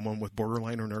Divorcing Someone with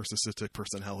Borderline or Narcissistic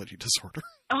Personality Disorder.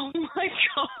 Oh my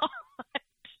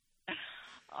God.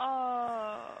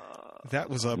 Oh. That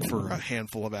was up for a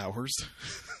handful of hours.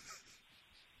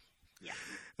 Yeah.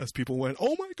 As people went,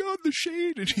 oh my God, the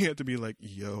shade. And he had to be like,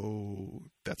 yo,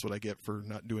 that's what I get for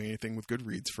not doing anything with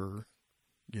Goodreads for,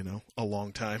 a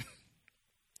long time.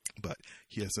 But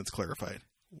he has since clarified,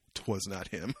 'twas not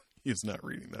him. He is not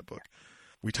reading that book.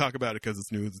 We talk about it because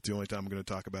it's news. It's the only time I'm going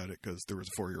to talk about it because there was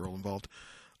a 4-year-old involved.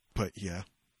 But yeah,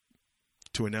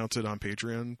 to announce it on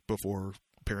Patreon before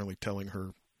apparently telling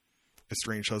her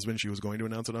estranged husband she was going to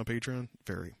announce it on Patreon,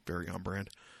 very, very on brand.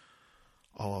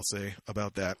 All I'll say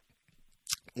about that.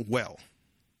 Well,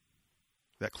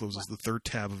 that closes the third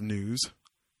tab of news.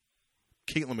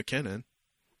 Caitlin McKinnon.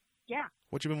 Yeah.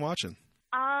 What you been watching?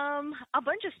 A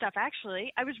bunch of stuff,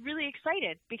 actually. I was really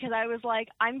excited because I was like,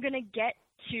 I'm going to get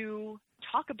to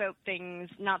talk about things,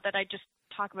 not that I just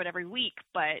talk about every week,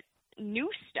 but new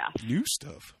stuff. New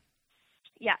stuff?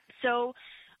 Yeah. So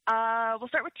we'll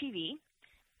start with TV.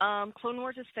 Clone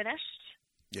Wars is finished.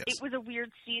 Yes. It was a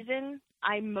weird season.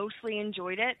 I mostly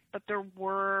enjoyed it, but there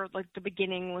were, like, the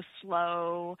beginning was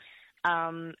slow.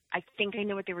 I think I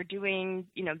know what they were doing.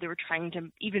 You know, they were trying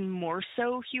to even more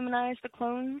so humanize the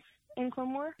clones in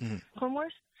Clone Wars.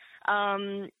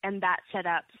 And that set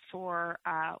up for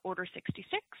Order 66,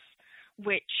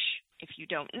 which, if you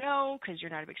don't know, because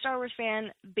you're not a big Star Wars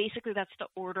fan, basically that's the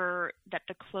order that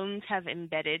the clones have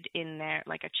embedded in their,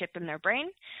 like, a chip in their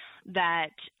brain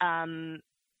that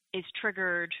is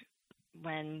triggered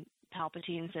when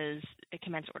Palpatine says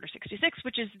commence Order 66,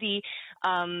 which is the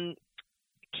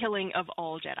killing of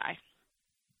all Jedi,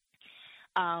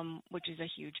 which is a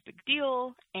huge big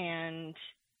deal and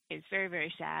is very,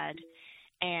 very sad.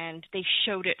 And they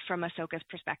showed it from Ahsoka's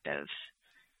perspective.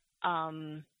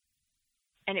 And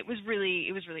it was really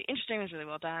interesting. It was really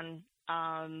well done.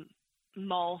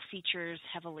 Maul features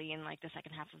heavily in, like, the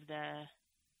second half of the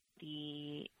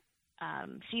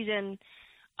season,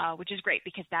 which is great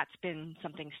because that's been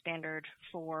something standard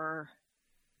for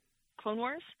Clone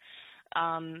Wars,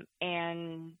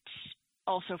 and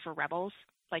also for Rebels.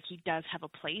 Like, he does have a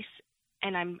place,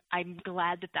 and I'm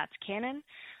glad that that's canon,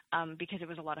 because it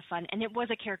was a lot of fun, and it was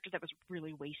a character that was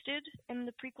really wasted in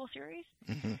the prequel series.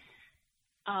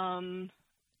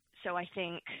 So I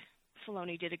think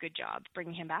Filoni did a good job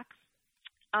bringing him back.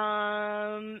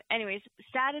 Anyways,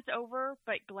 sad it's over,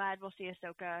 but glad we'll see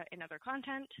Ahsoka in other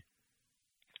content.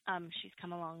 She's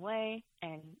come a long way,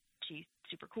 and she's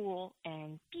super cool,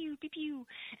 and pew, pew, pew.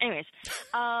 Anyways,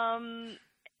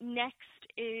 next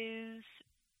is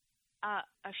a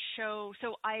show.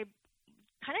 So I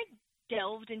kind of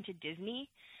delved into Disney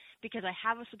because I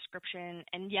have a subscription,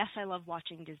 and yes, I love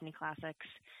watching Disney classics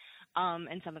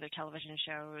and some of their television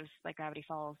shows like Gravity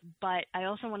Falls, but I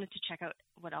also wanted to check out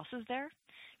what else is there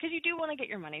because you do want to get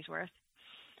your money's worth.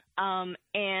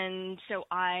 And so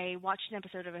I watched an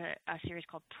episode of a series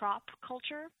called Prop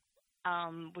Culture,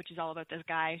 which is all about this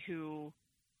guy who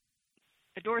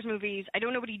adores movies. I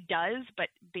don't know what he does, but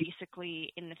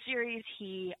basically in the series,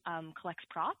 he collects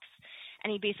props,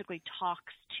 and he basically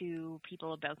talks to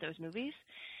people about those movies.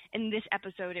 In this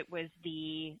episode, it was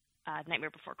the Nightmare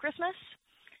Before Christmas,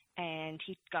 and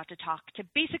he got to talk to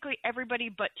basically everybody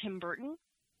but Tim Burton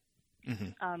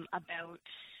about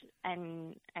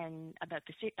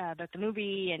the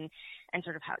movie and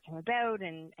sort of how it came about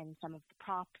and some of the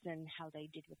props and how they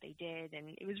did what they did, and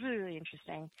it was really, really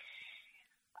interesting.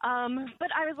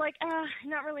 But I was like,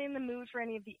 not really in the mood for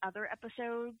any of the other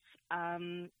episodes,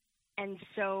 and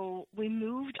so we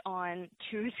moved on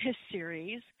to this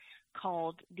series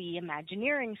called The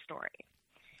Imagineering Story.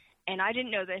 And I didn't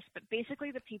know this, but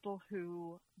basically the people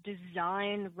who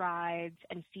design rides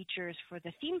and features for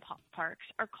the theme parks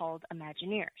are called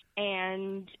Imagineers.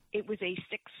 And it was a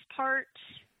 6-part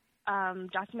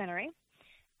documentary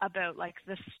about, like,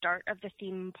 the start of the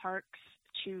theme parks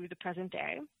to the present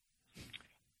day.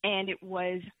 And it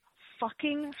was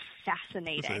fucking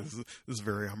fascinating. This is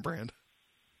very on brand.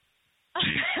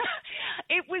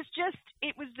 It was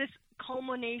this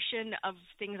culmination of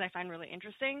things I find really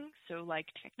interesting. So, like,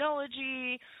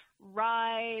 technology,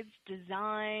 rides,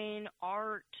 design,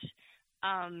 art.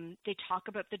 They talk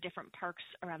about the different parks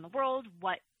around the world,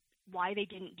 why they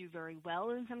didn't do very well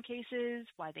in some cases,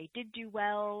 why they did do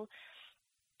well.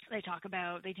 They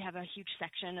have a huge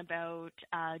section about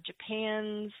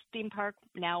Japan's theme park,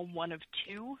 now one of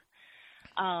 2.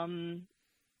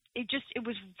 It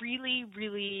was really,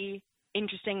 really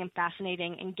interesting and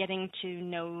fascinating, and getting to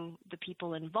know the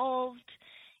people involved,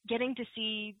 getting to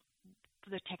see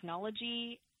the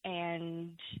technology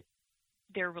and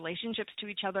their relationships to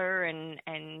each other,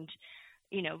 and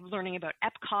you know, learning about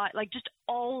Epcot, like, just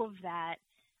all of that.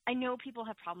 I know people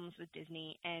have problems with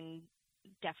Disney, and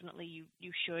definitely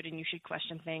you should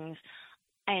question things.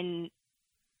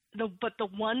 But the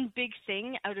one big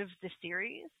thing out of the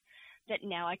series that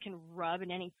now I can rub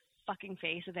in any fucking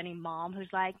face of any mom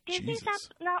who's like, Disney's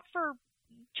not for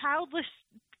childless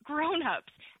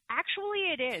grown-ups.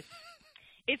 Actually, it is.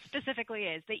 It specifically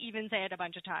is. They even say it a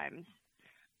bunch of times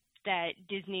that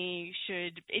Disney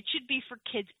should be for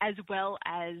kids as well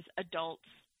as adults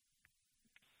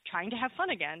trying to have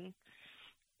fun again.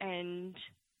 And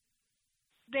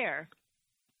there.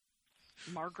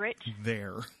 Margaret.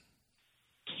 There.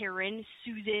 Karen,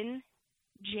 Susan,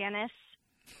 Janice,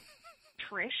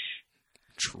 Trish.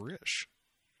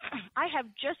 I have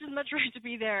just as much right to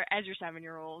be there as your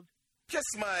 7-year-old. Kiss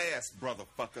my ass,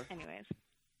 brotherfucker. Anyways,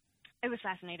 it was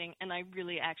fascinating, and I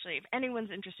really actually, if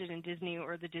anyone's interested in Disney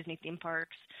or the Disney theme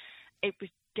parks, it was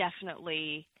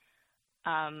definitely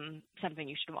something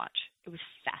you should watch. It was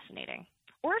fascinating.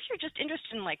 or if you're just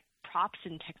interested in like props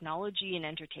and technology and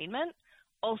entertainment,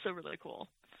 also really cool.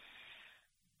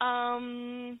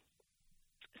 So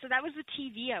that was the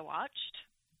TV I watched.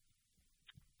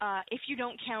 If you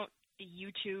don't count the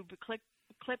YouTube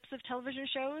clips of television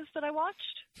shows that I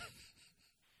watched,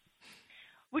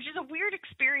 which is a weird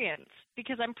experience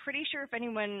because I'm pretty sure if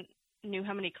anyone knew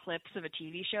how many clips of a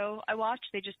TV show I watched,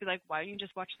 they'd just be like, why don't you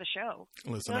just watch the show?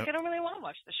 Listen, like, I don't really want to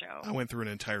watch the show. I went through an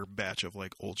entire batch of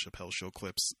like old Chappelle Show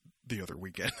clips the other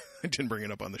weekend. I didn't bring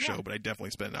it up on the show, but I definitely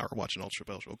spent an hour watching old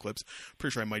Chappelle Show clips.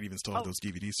 Pretty sure I might even still have those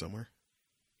DVDs somewhere.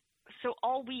 So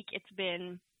all week it's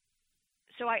been...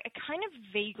 So I kind of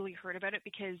vaguely heard about it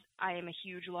because I am a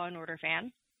huge Law & Order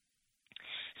fan.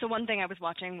 So one thing I was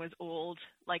watching was old,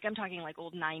 like I'm talking like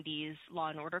old 90s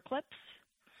Law & Order clips.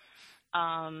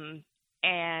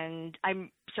 And I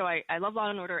love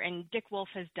Law & Order, and Dick Wolf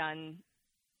he's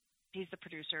the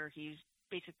producer, he's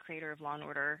basic creator of Law &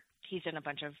 Order. He's done a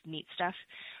bunch of neat stuff.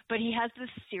 But he has this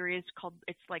series called,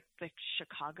 it's like the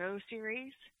Chicago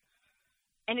series.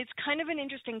 And it's kind of an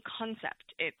interesting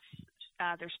concept.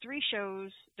 There's 3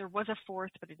 shows. There was a 4th,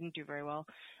 but it didn't do very well.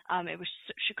 It was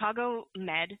Chicago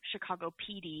Med, Chicago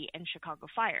PD, and Chicago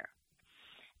Fire.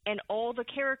 And all the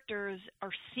characters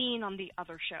are seen on the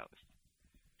other shows.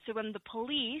 So when the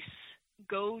police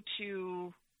go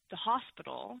to the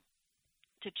hospital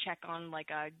to check on like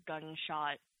a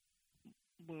gunshot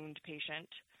wound patient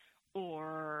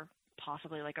or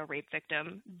possibly like a rape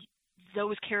victim,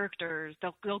 those characters,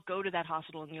 they'll go to that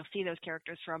hospital and you'll see those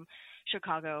characters from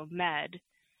Chicago Med.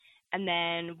 And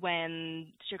then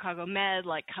when Chicago Med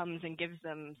like comes and gives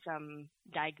them some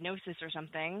diagnosis or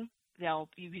something, you'll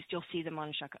see them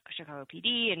on Chicago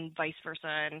PD and vice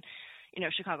versa. And,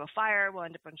 Chicago Fire will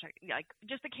end up on, like,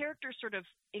 just the characters sort of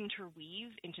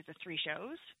interweave into the 3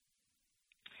 shows.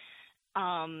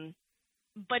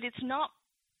 But it's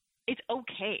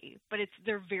okay, but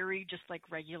they're very just like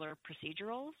regular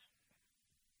procedurals.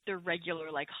 They're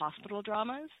regular like hospital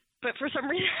dramas. But for some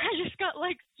reason, I just got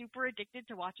like super addicted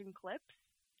to watching clips.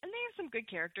 And they have some good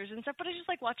characters and stuff, but I just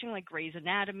like watching like Grey's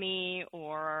Anatomy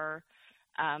or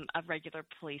a regular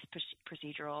police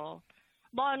procedural.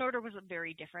 Law & Order was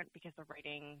very different because the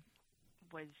writing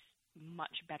was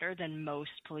much better than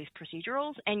most police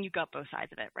procedurals, and you got both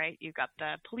sides of it, right? You got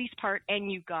the police part and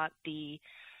you got the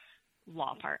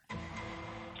law part.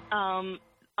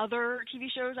 Other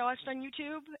TV shows I watched on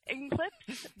YouTube in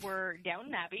clips were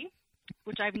Downton Abbey,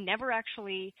 which I've never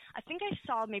actually... I think I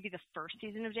saw maybe the first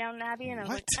season of Downton Abbey, and I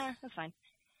was like, that's fine.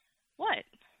 What?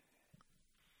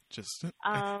 Just,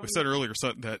 we said earlier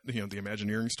that, the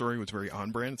Imagineering story was very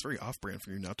on-brand. It's very off-brand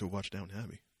for you not to watch Downton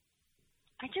Abbey.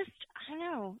 I don't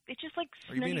know. It's just like...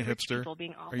 Are you being a hipster?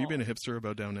 Being awful. Are you being a hipster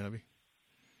about Downton Abbey?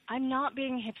 I'm not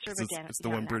being a hipster about Downton Abbey. It's the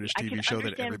one British TV show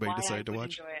that everybody decided to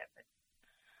watch.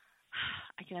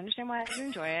 I can understand why I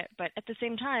enjoy it, but at the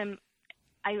same time,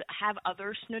 I have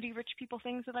other snooty rich people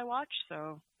things that I watch,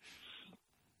 so...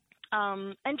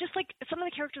 and just, like, some of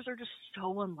the characters are just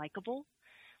so unlikable.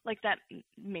 Like that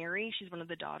Mary, she's one of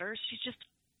the daughters, she's just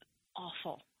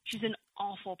awful. She's an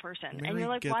awful person. Mary and you're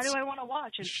like, why do I want to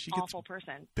watch an awful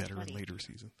person? Better in later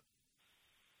seasons.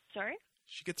 Sorry?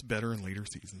 She gets better in later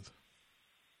seasons.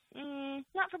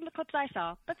 Not from the clips I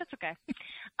saw, but that's okay.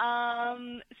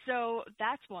 So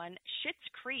that's one. Schitt's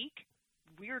Creek,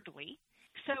 weirdly.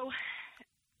 So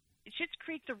Schitt's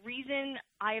Creek, the reason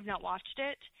I have not watched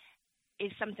it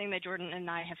is something that Jordan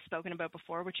and I have spoken about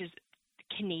before, which is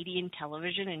Canadian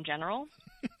television in general.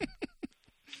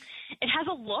 It has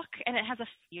a look and it has a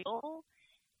feel,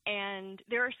 and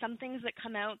there are some things that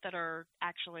come out that are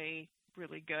actually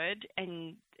really good.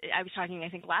 And I was talking, I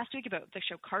think, last week about the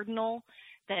show Cardinal,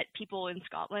 that people in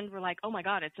Scotland were like, oh my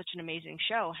God, it's such an amazing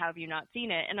show. How have you not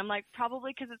seen it? And I'm like,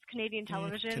 probably because it's Canadian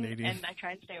television, and I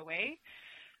try and stay away.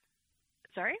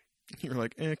 Sorry? You're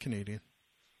like, Canadian.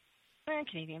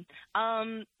 Canadian.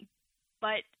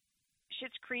 But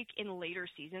Schitt's Creek in later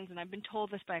seasons, and I've been told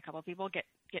this by a couple of people,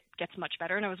 gets much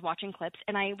better. And I was watching clips,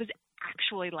 and I was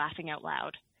actually laughing out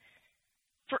loud.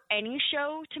 For any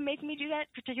show to make me do that,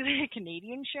 particularly a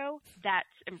Canadian show, that's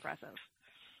impressive.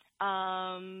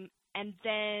 And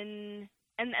then,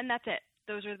 and that's it.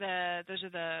 Those are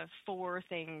the 4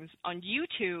 things on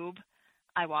YouTube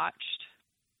I watched.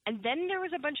 And then there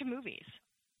was a bunch of movies.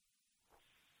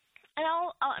 And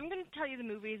I'm going to tell you the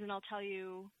movies, and I'll tell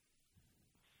you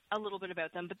a little bit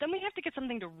about them. But then we have to get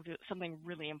something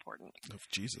really important. Oh,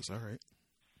 Jesus! All right.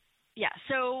 Yeah.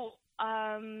 So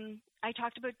I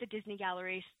talked about the Disney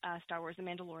Gallery, Star Wars: The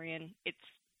Mandalorian. It's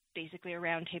basically a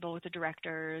round table with the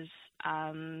directors.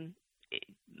 I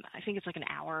think it's like an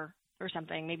hour or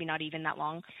something, maybe not even that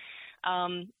long.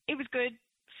 It was good,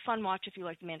 fun watch if you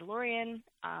like The Mandalorian.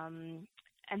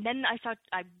 And then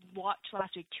I watched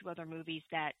last week 2 other movies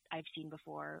that I've seen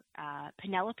before,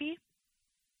 Penelope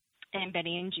and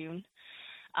Benny and June.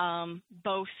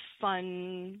 Both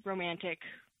fun, romantic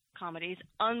comedies,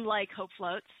 unlike Hope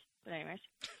Floats. But anyways.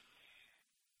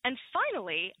 And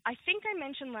finally, I think I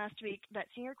mentioned last week that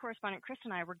senior correspondent Chris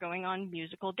and I were going on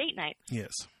musical date nights.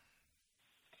 Yes.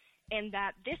 And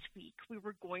that this week we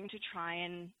were going to try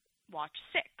and watch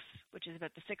Six, which is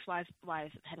about the 6 wives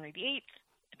of Henry VIII.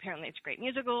 Apparently it's a great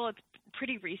musical. It's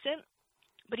pretty recent,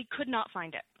 but he could not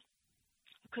find it.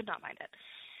 Could not find it.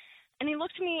 And he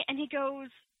looked at me and he goes,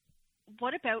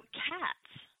 "What about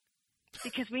Cats?"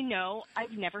 Because we know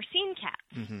I've never seen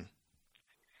Cats. Mm-hmm.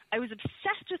 I was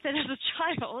obsessed with it as a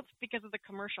child because of the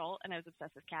commercial, and I was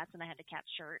obsessed with Cats, and I had a Cats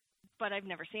shirt, but I've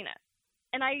never seen it.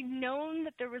 And I'd known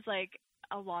that there was, like,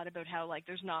 a lot about how, like,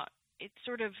 there's not – it's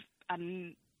sort of a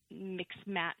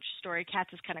mix-match story.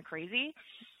 Cats is kind of crazy.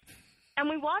 And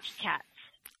we watched Cats,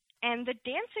 and the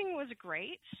dancing was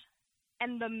great,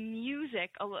 and the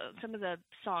music, some of the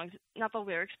songs, not the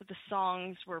lyrics, but the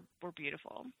songs were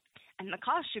beautiful. And the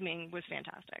costuming was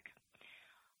fantastic.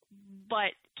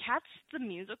 But Cats the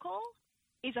musical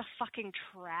is a fucking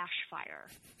trash fire.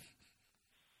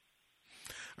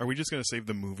 Are we just going to save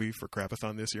the movie for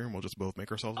Crapathon this year and we'll just both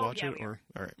make ourselves watch it? Or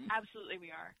all right. Absolutely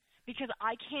we are. Because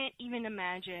I can't even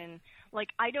imagine,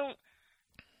 like,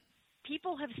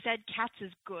 people have said Cats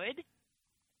is good.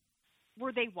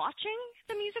 Were they watching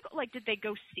the musical? Like, did they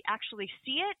go actually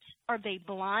see it? Are they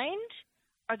blind?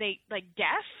 Are they, like,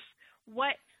 deaf?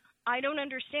 What? I don't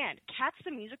understand. Cats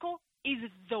the musical is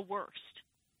the worst.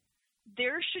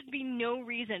 There should be no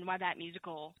reason why that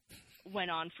musical went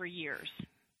on for years.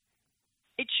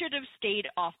 It should have stayed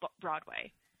off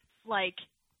Broadway. Like,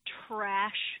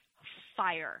 trash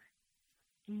fire.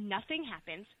 Nothing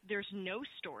happens. There's no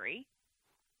story.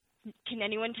 Can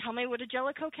anyone tell me what a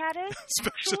Jellicle cat is?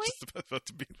 Actually? About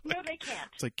to be like, no, they can't.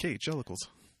 It's like, Kate, Jellicles.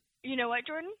 You know what,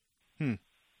 Jordan?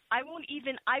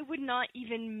 I would not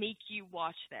even make you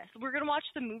watch this. We're going to watch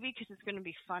the movie because it's going to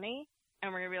be funny,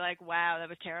 and we're going to be like, wow, that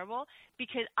was terrible.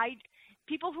 Because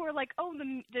people who are like, oh,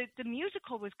 the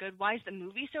musical was good, why is the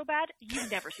movie so bad? You've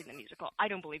never seen the musical. I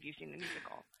don't believe you've seen the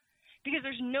musical. Because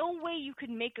there's no way you could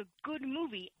make a good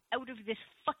movie out of this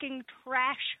fucking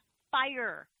trash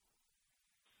fire.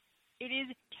 It is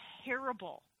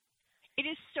terrible. It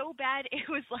is so bad. It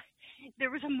was like,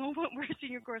 there was a moment where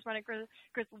senior correspondent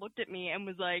Chris looked at me and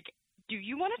was like, do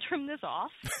you want to trim this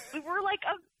off? We were like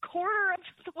a quarter of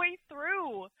the way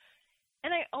through.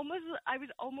 And I was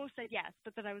almost said yes,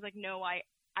 but then I was like, no, I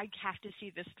have to see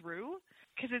this through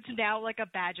because it's now like a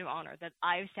badge of honor that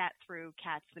I've sat through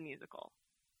Cats the musical.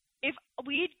 If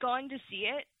we'd gone to see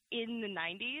it in the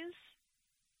 90s,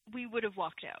 we would have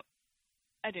walked out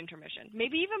at intermission,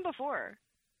 maybe even before.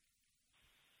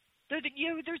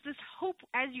 There's this hope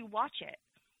as you watch it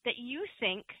that you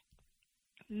think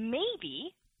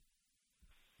maybe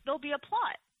there'll be a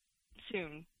plot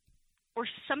soon or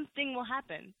something will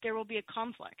happen. There will be a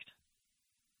conflict.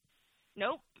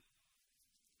 Nope.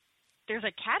 There's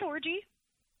a cat orgy.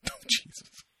 Oh,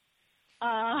 Jesus.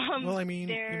 Well, I mean,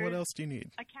 what else do you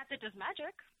need? A cat that does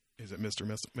magic. Is it Mr.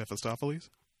 Mephistopheles?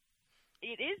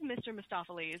 It is Mr.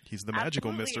 Mephistopheles. He's the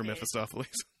magical Mr.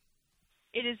 Mephistopheles.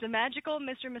 It is the magical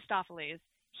Mr. Mephistopheles.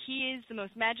 He is the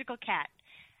most magical cat.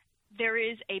 There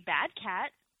is a bad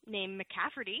cat named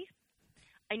McCafferty.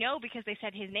 I know because they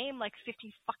said his name like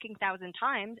 50,000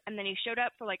 times, and then he showed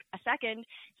up for like a second,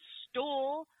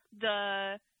 stole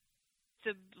the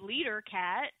leader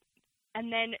cat,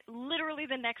 and then literally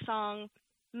the next song,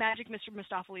 Magic Mr.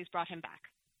 Mephistopheles brought him back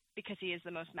because he is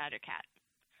the most magic cat.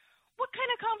 What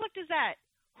kind of conflict is that?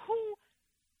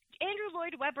 Andrew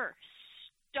Lloyd Webber,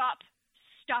 stop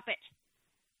it.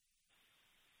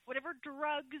 Whatever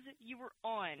drugs you were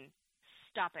on,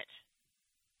 stop it.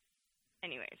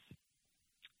 Anyways,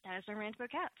 that is our rant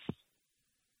about cats.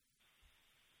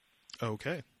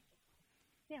 Okay.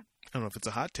 Yeah. I don't know if it's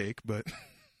a hot take, but...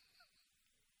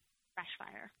 Trash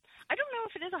fire. I don't know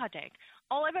if it is a hot take.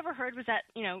 All I've ever heard was that,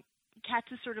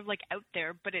 Cats is sort of like out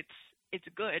there, but it's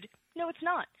good. No, it's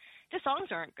not. The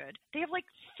songs aren't good. They have like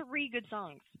 3 good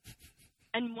songs.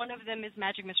 And one of them is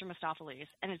Magic Mr. Mephistopheles,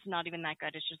 and it's not even that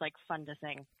good. It's just like fun to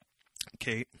sing.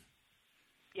 Kate?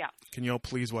 Yeah? Can you all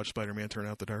please watch Spider-Man Turn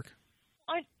Out the Dark?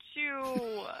 I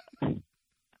do.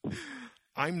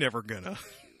 I'm never gonna.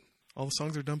 All the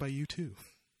songs are done by you too.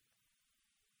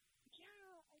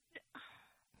 Yeah, I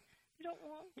don't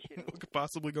want to. What could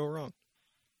possibly go wrong?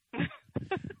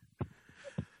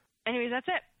 Anyways, that's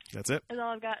it. That's it? That's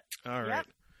all I've got. All right.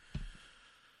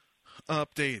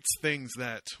 updates, things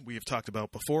that we have talked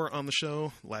about before on the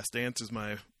show. Last Dance is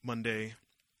my Monday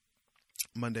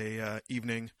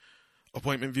evening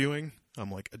appointment viewing.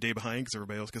 I'm like a day behind because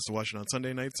everybody else gets to watch it on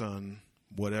Sunday nights on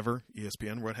whatever,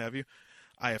 ESPN, what have you.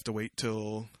 I have to wait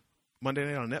till Monday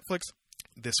night on Netflix.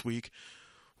 This week,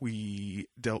 we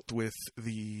dealt with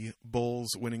the Bulls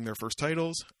winning their first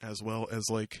titles, as well as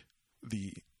like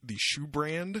the shoe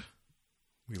brand.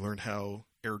 We learned how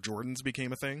Air Jordans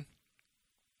became a thing,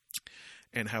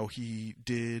 and how he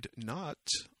did not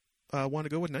want to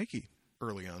go with Nike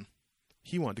early on.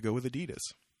 He wanted to go with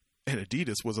Adidas, and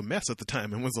Adidas was a mess at the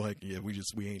time and was like, "Yeah,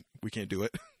 we can't do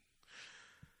it.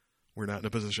 We're not in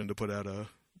a position to put out a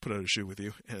shoe with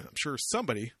you." And I'm sure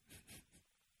somebody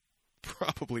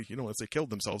probably, you don't want to say killed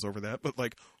themselves over that, but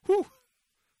like, whew,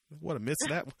 what a miss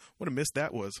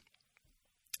that was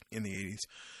in the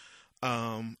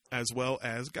 80s. As well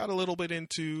as got a little bit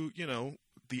into,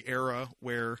 the era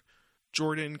where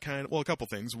Jordan a couple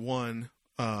things. One,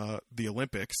 the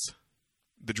Olympics,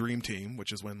 the Dream Team,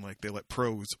 which is when like they let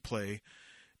pros play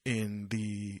in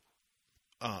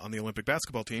on the Olympic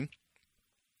basketball team.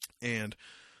 And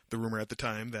the rumor at the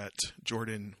time that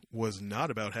Jordan was not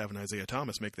about having Isaiah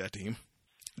Thomas make that team.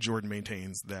 Jordan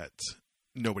maintains that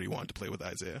nobody wanted to play with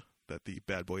Isaiah, that the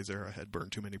Bad Boys era had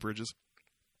burned too many bridges.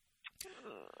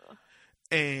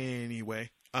 Anyway,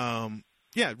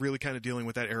 really kind of dealing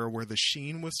with that era where the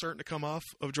sheen was starting to come off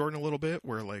of Jordan a little bit,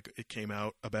 where like it came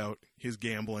out about his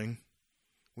gambling,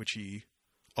 which he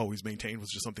always maintained was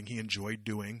just something he enjoyed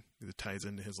doing. It ties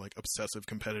into his like obsessive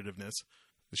competitiveness.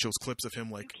 It shows clips of him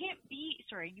like...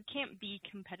 You can't be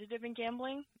competitive in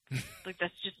gambling. Like,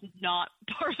 that's just not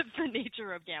part of the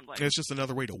nature of gambling. It's just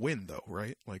another way to win, though,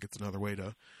 right? Like, it's another way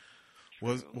to...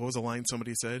 What was a line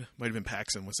somebody said? Might have been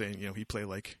Paxson was saying, he played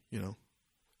like,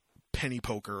 penny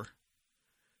poker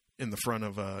in the front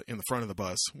of the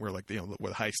bus, where like, where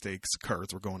the high stakes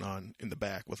cards were going on in the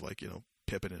back with like,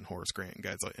 Pippen and Horace Grant and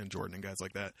guys like, and Jordan and guys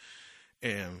like that.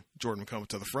 And Jordan would come up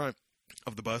to the front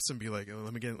of the bus and be like,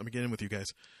 let me get in with you guys.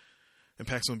 And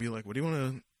Paxson would be like, what do you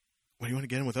want to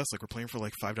get in with us? Like, we're playing for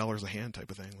like $5 a hand type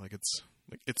of thing. Like,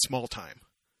 it's small time.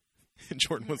 And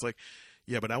Jordan was like,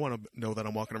 yeah, but I want to know that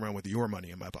I'm walking around with your money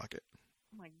in my pocket.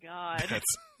 Oh my God.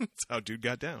 That's how dude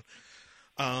got down.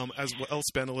 As well,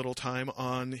 spent a little time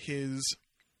on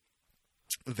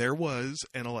there was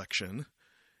an election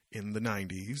in the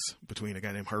 90s between a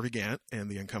guy named Harvey Gantt and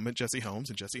the incumbent Jesse Helms.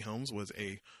 And Jesse Helms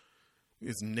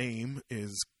his name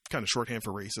is kind of shorthand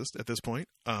for racist at this point.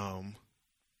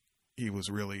 He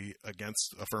was really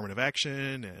against affirmative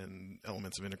action and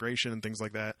elements of integration and things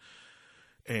like that,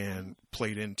 and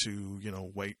played into,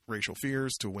 white racial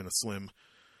fears to win a slim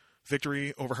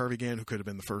victory over Harvey Gantt, who could have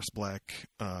been the first black,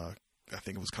 I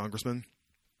think it was congressman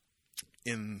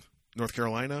in North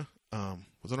Carolina.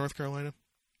 Was it North Carolina?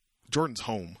 Jordan's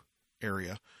home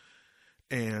area.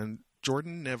 And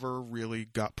Jordan never really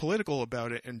got political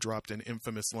about it and dropped an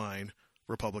infamous line,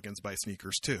 "Republicans buy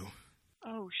sneakers too."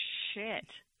 Oh, shit.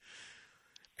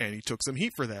 And he took some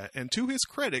heat for that. And to his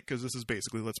credit, because this is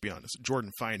basically, let's be honest,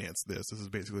 Jordan financed this. This is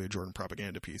basically a Jordan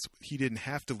propaganda piece. He didn't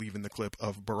have to leave in the clip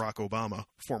of Barack Obama,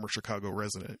 former Chicago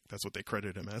resident. That's what they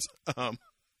credit him as.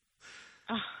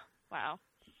 Wow.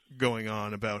 Going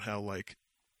on about how, like,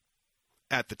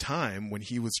 at the time when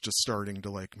he was just starting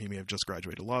to, like, he may have just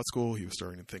graduated law school. He was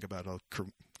starting to think about a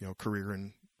career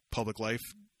in public life,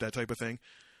 that type of thing.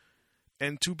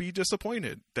 And to be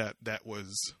disappointed that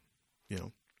was,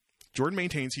 Jordan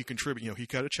maintains he contributed, he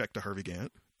got a check to Harvey Gantt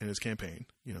in his campaign.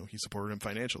 He supported him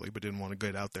financially, but didn't want to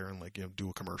get out there and like, do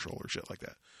a commercial or shit like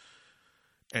that.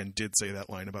 And did say that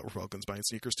line about Republicans buying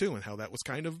sneakers too, and how that was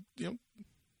kind of,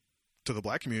 to the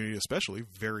black community especially,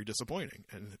 very disappointing,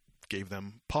 and gave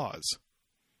them pause.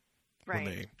 Right.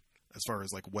 When as far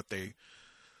as like what they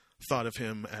thought of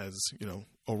him as,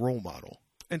 a role model.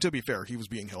 And to be fair, he was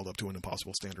being held up to an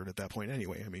impossible standard at that point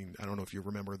anyway. I mean, I don't know if you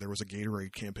remember, there was a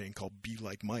Gatorade campaign called Be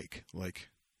Like Mike. Like,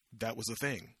 that was a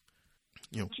thing.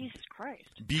 Jesus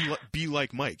Christ. Be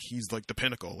like Mike. He's like the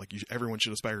pinnacle. Like, everyone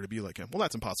should aspire to be like him. Well,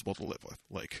 that's impossible to live with.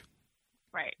 Like,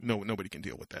 right. Nobody can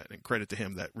deal with that. And credit to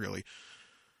him that really,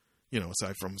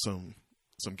 aside from some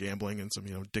gambling and some,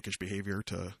 dickish behavior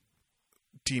to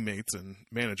teammates and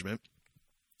management,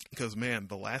 because, man,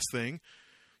 the last thing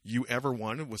you ever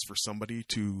wanted was for somebody,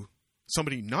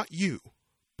 not you,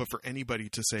 but for anybody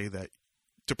to say that,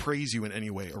 to praise you in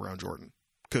any way around Jordan,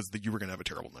 because you were going to have a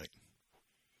terrible night.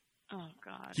 Oh,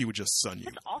 God. He would just sun you.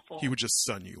 That's awful. He would just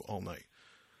sun you all night.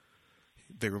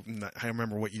 I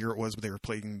remember what year it was, but they were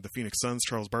playing the Phoenix Suns,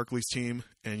 Charles Barkley's team,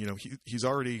 and, he's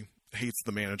already hates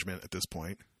the management at this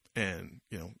point, and,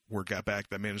 word got back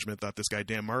that management thought this guy,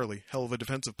 Dan Marley, hell of a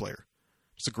defensive player.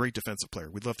 Just a great defensive player.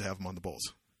 We'd love to have him on the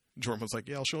Bulls. Jordan was like,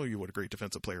 yeah, I'll show you what a great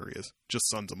defensive player he is. Just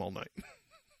suns him all night.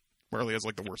 Marley has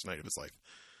like the worst night of his life.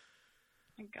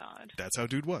 My God. That's how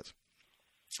dude was.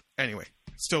 Anyway,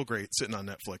 still great, sitting on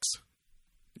Netflix.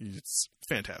 It's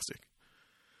fantastic.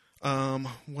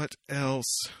 What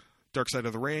else? Dark Side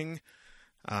of the Ring.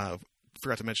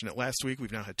 Forgot to mention it last week.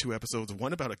 We've now had 2 episodes.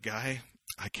 One about a guy,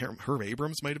 I can't remember, Herb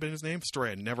Abrams might have been his name.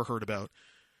 Story I'd never heard about.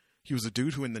 He was a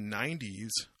dude who in the 90s,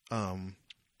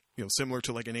 similar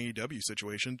to like an AEW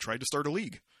situation, tried to start a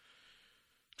league.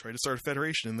 Tried to start a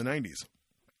federation in the 90s.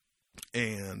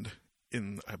 And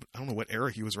I don't know what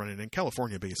era he was running in,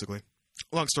 California, basically.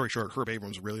 Long story short, Herb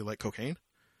Abrams really liked cocaine.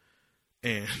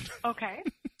 And okay.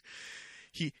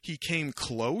 he came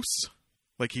close.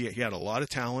 Like he had a lot of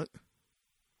talent.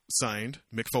 Signed.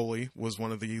 Mick Foley was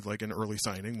one of the, like an early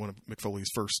signing. One of Mick Foley's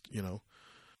first,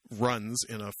 runs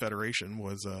in a federation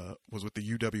was with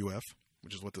the UWF,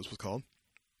 which is what this was called.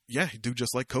 Yeah, he do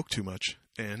just like coke too much.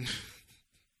 And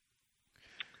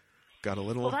got a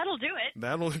little... Well, that'll do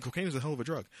it. Cocaine is a hell of a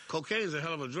drug. Cocaine is a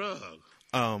hell of a drug.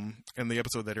 And the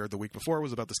episode that aired the week before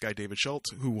was about this guy, David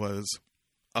Schultz, who was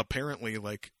apparently,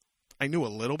 like, I knew a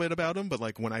little bit about him, but,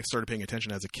 like, when I started paying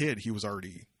attention as a kid, he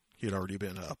had already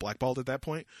been blackballed at that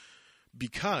point,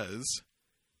 because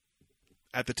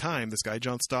at the time, this guy,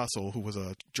 John Stossel, who was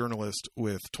a journalist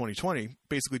with 2020,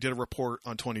 basically did a report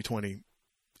on 2020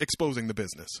 exposing the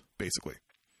business, basically.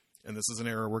 And this is an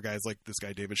era where guys like this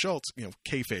guy, David Schultz,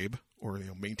 kayfabe, or,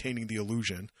 maintaining the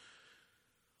illusion,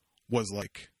 was,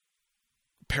 like,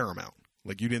 paramount.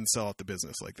 Like, you didn't sell out the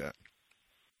business like that.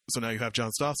 So now you have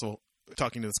John Stossel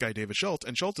talking to this guy, David Schultz,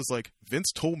 and Schultz is like,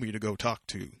 Vince told me to go talk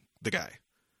to the guy.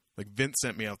 Like, Vince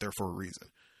sent me out there for a reason.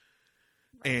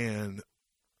 And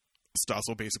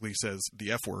Stossel basically says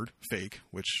the F word, fake,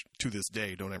 which to this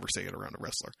day, don't ever say it around a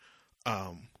wrestler.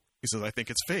 He says, I think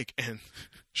it's fake. And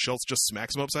Schultz just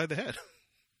smacks him upside the head.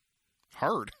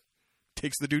 Hard.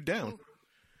 Takes the dude down.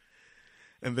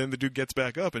 And then the dude gets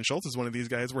back up, and Schultz is one of these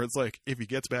guys where it's like, if he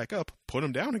gets back up, put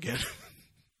him down again.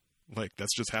 Like,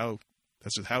 that's just how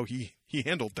he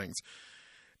handled things.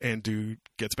 And dude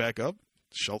gets back up,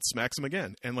 Schultz smacks him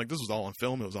again. And, like, this was all on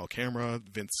film. It was all camera.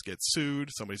 Vince gets sued.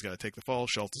 Somebody's got to take the fall.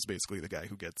 Schultz is basically the guy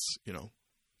who gets,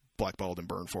 blackballed and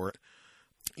burned for it.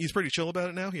 He's pretty chill about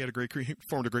it now. He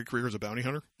formed a great career as a bounty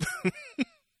hunter.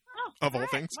 Of all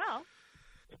things. Well.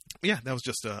 Yeah, that was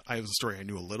just it was a story I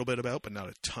knew a little bit about, but not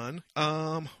a ton.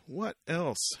 What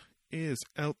else is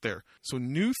out there? So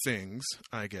new things,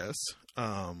 I guess.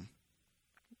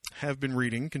 Have been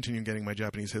reading, continuing getting my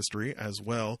Japanese history as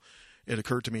well. It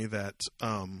occurred to me that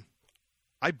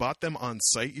I bought them on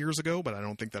site years ago, but I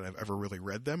don't think that I've ever really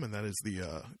read them, and that is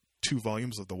the 2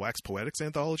 volumes of the Wax Poetics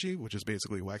anthology, which is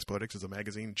basically Wax Poetics is a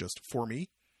magazine just for me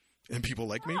and people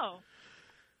like me.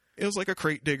 It was like a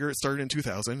crate digger. It started in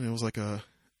 2000, and it was like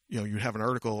you'd have an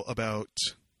article about,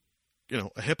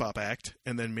 a hip-hop act,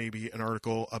 and then maybe an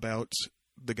article about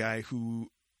the guy who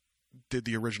did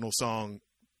the original song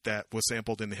that was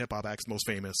sampled in the hip-hop act's most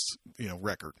famous,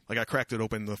 record. Like, I cracked it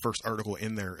open, the first article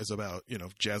in there is about,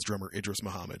 jazz drummer Idris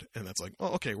Muhammad, and that's like,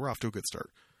 oh, okay, we're off to a good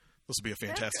start. This will be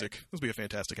a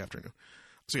fantastic afternoon.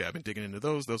 So yeah, I've been digging into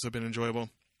those. Those have been enjoyable.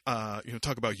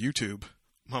 Talk about YouTube.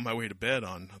 I'm on my way to bed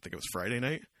on, I think it was Friday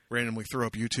night. Randomly throw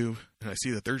up YouTube, and I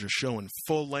see that they're just showing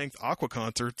full-length Aqua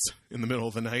concerts in the middle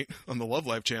of the night on the Love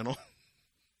Live channel.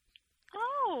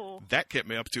 Oh. That kept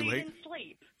me up too late. You didn't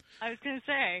sleep. I was going to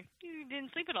say, you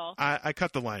didn't sleep at all. I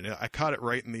cut the line. I caught it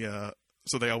right in the,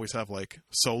 so they always have, like,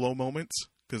 solo moments,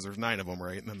 because there's 9 of them,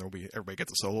 right? And then everybody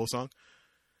gets a solo song.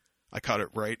 I caught it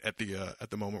right at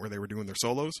the moment where they were doing their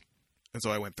solos. And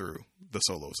so I went through the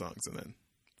solo songs and then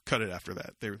cut it after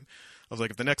that. I was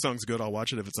like, if the next song's good, I'll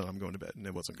watch it. If it's not, I'm going to bed. And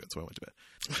it wasn't good, so I went to bed.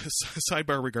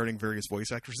 Sidebar regarding various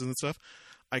voice actresses and stuff.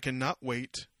 I cannot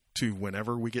wait to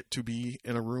whenever we get to be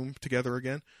in a room together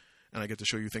again, and I get to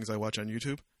show you things I watch on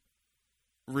YouTube,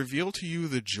 reveal to you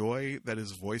the joy that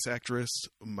is voice actress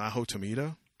Maho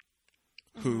Tomita,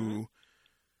 who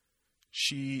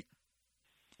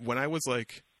when I was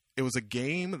like, it was a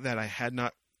game that I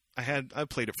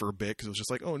played it for a bit because it was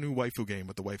just like, oh, a new waifu game,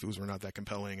 but the waifus were not that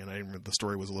compelling, and the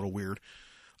story was a little weird.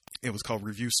 It was called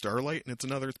Review Starlight, and it's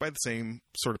by the same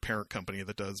sort of parent company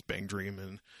that does Bang Dream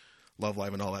and Love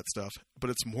Live and all that stuff, but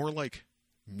it's more like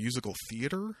musical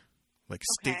theater. Like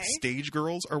stage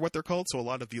girls are what they're called. So a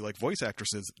lot of the like voice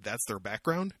actresses, that's their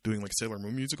background, doing like Sailor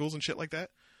Moon musicals and shit like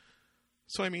that.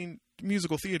 So I mean,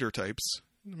 musical theater types.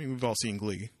 I mean, we've all seen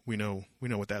Glee. We know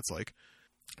what that's like.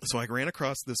 So I ran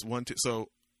across this one. So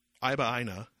Aiba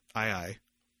Aina,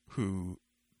 who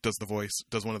does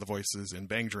one of the voices in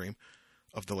Bang Dream,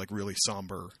 of the like really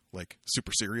somber, like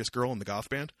super serious girl in the goth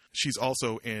band. She's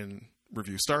also in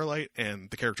Review Starlight, and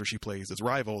the character she plays is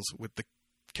rivals with the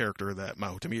character that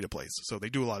Maho Tomita plays. So they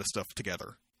do a lot of stuff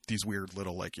together. These weird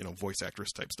little like, you know, voice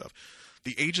actress type stuff.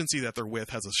 The agency that they're with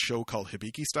has a show called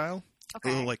Hibiki Style. Okay.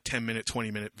 Little like 10-minute,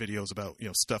 20-minute videos about, you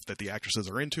know, stuff that the actresses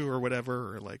are into or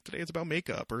whatever. Or like today it's about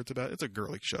makeup, or it's a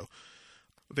girly show.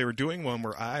 They were doing one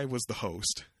where I was the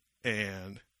host,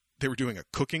 and they were doing a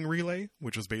cooking relay,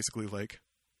 which was basically like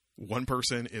one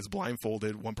person is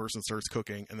blindfolded, one person starts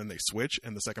cooking, and then they switch,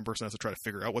 and the second person has to try to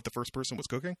figure out what the first person was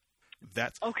cooking.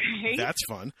 That's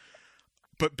fun.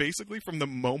 But basically from the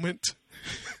moment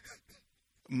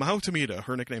Maho Tomita,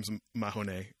 her nickname's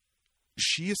Mahone,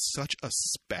 she is such a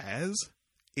spaz.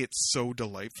 It's so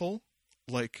delightful.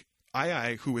 Like,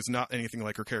 Ai, who is not anything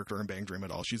like her character in Bang Dream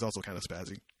at all, she's also kind of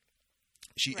spazzy.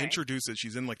 She introduces,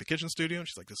 she's in like the kitchen studio, and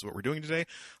she's like, this is what we're doing today.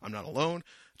 I'm not alone.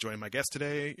 Join my guest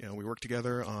today. You know, we work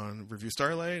together on Review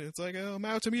Starlight. It's like, oh,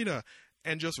 Maho Tomita.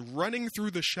 And just running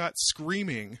through the shot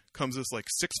screaming comes this like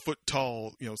 6 foot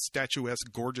tall, you know,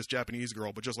 statuesque, gorgeous Japanese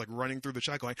girl, but just like running through the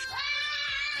shot going,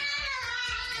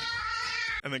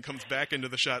 and then comes back into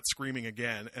the shot screaming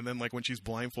again. And then like when she's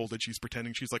blindfolded, she's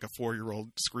pretending she's like a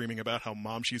 4-year-old screaming about how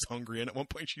mom, she's hungry. And at one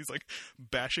point she's like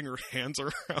bashing her hands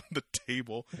around the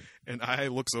table, and I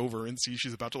looks over and sees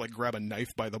she's about to like grab a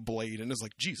knife by the blade and is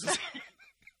like, Jesus.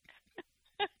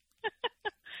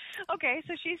 Okay,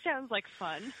 so she sounds like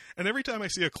fun. And every time I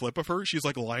see a clip of her, she's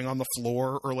like lying on the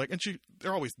floor, or like, and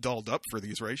they're always dolled up for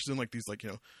these, right? She's in like these like, you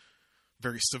know,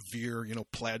 very severe, you know,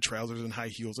 plaid trousers and high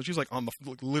heels, and she's like on the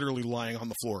like, literally lying on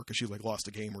the floor because she like lost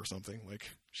a game or something. Like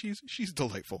she's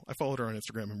delightful. I followed her on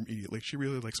Instagram immediately. She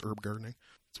really likes herb gardening.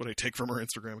 That's what I take from her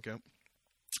Instagram account.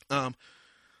 So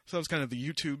that was kind of the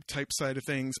YouTube type side of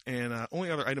things. And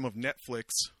only other item of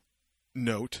Netflix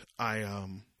note,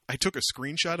 I took a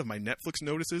screenshot of my Netflix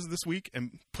notices this week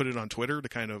and put it on Twitter to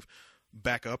kind of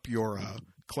back up your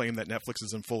claim that Netflix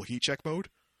is in full heat check mode.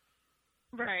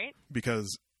 Right.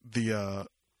 Because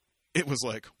it was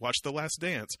like, watch The Last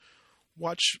Dance,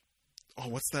 watch,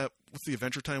 what's the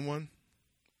Adventure Time one?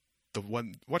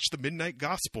 Watch The Midnight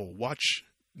Gospel, watch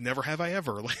Never Have I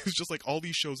Ever. Like, it's just like all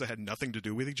these shows that had nothing to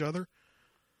do with each other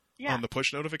on the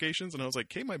push notifications. And I was like,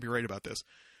 Kate might be right about this.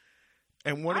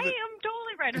 And I am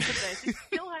totally right about this. It's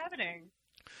still happening.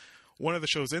 One of the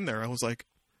shows in there, I was like,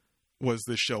 was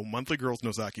this show Monthly Girls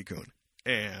Nozaki-kun.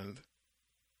 And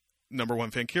number one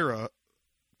fan Kira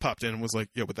popped in and was like,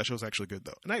 yo, but that show's actually good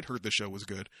though. And I'd heard the show was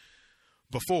good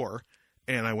before,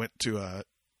 and I went to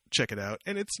check it out.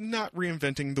 And it's not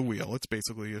reinventing the wheel. It's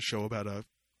basically a show about a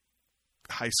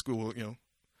high school, you know,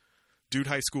 dude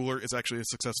high schooler is actually a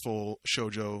successful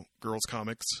shoujo girls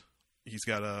comics. He's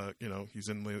got he's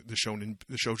in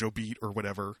the shoujo beat or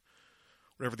whatever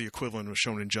the equivalent of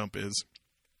Shonen Jump is.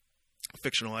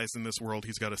 Fictionalized in this world,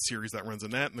 he's got a series that runs in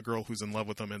that, and the girl who's in love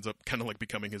with him ends up kind of like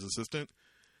becoming his assistant.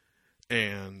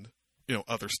 And, you know,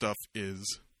 other stuff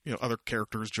is, you know, other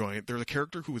characters join. There's a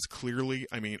character who is clearly,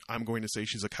 I mean, I'm going to say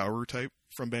she's a Kaoru type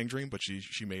from Bang Dream, but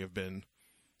she may have been,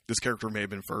 this character may have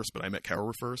been first, but I met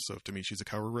Kaoru first, so to me she's a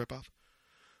Kaoru ripoff.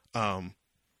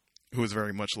 Who is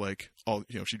very much like, all,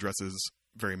 you know, she dresses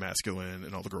very masculine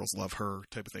and all the girls love her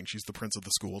type of thing. She's the prince of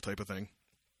the school type of thing.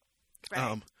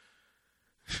 Right.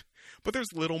 But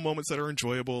there's little moments that are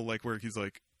enjoyable, like where he's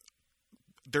like,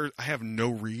 I have no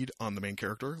read on the main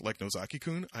character, like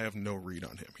Nozaki-kun. I have no read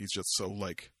on him. He's just so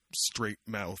like straight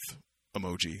mouth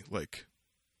emoji, like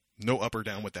no up or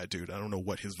down with that dude. I don't know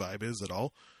what his vibe is at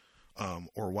all,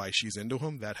 or why she's into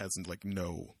him. That has like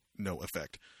no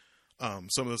effect.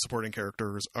 Some of the supporting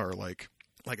characters are like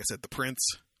I said, the prince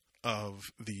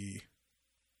of the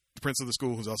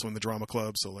school, who's also in the drama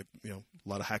club. So like, you know, a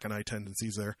lot of Hakanai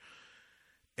tendencies there.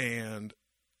 And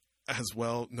as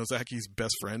well, Nozaki's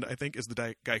best friend, I think, is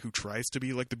the guy who tries to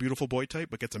be like the beautiful boy type,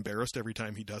 but gets embarrassed every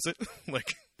time he does it.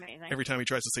 Like amazing. Every time he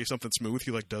tries to say something smooth, he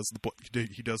like does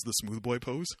the smooth boy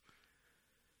pose.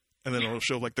 And then it'll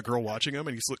show like the girl watching him,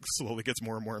 and he slowly gets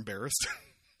more and more embarrassed.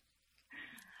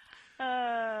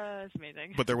 It's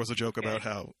amazing. But there was a joke about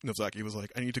how Nozaki was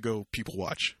like, I need to go people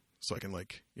watch so I can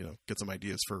like, you know, get some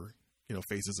ideas for, you know,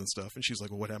 phases and stuff. And she's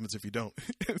like, well, what happens if you don't?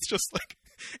 It's just like,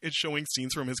 it's showing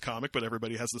scenes from his comic, but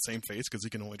everybody has the same face because he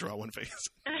can only draw one face.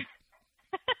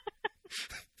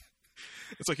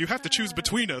 It's like, you have to choose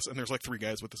between us, and there's like 3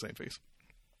 guys with the same face.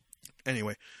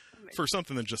 Anyway, for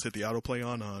something that just hit the autoplay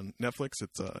on Netflix,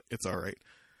 it's all right.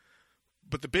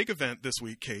 But the big event this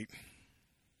week, Kate,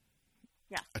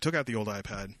 I took out the old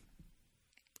iPad,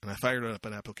 and I fired up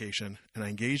an application, and I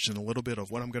engaged in a little bit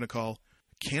of what I'm going to call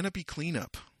Canopy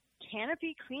cleanup.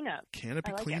 Canopy cleanup.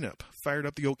 Canopy cleanup. Fired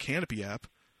up the old Canopy app,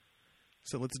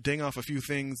 So let's ding off a few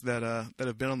things that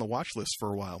have been on the watch list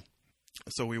for a while.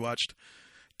 So we watched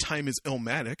Time is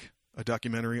Illmatic, a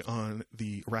documentary on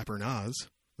the rapper Nas,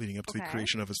 leading up to the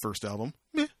creation of his first album.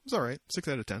 It was all right. 6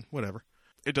 out of 10. Whatever.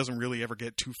 It doesn't really ever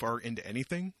get too far into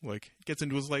anything. Like, it gets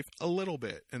into his life a little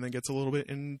bit, and then gets a little bit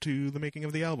into the making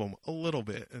of the album a little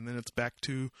bit, and then it's back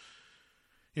to,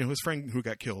 his friend who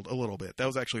got killed a little bit. That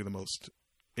was actually the most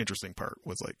interesting part,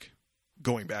 was, like,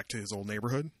 going back to his old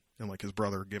neighborhood and, like, his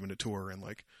brother giving a tour and,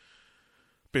 like,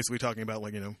 basically talking about,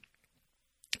 like,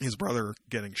 his brother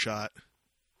getting shot,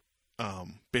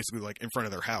 basically, like, in front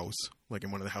of their house, like, in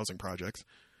one of the housing projects,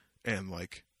 and,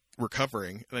 like,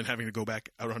 recovering and then having to go back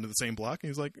out onto the same block. And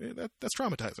he's like, that's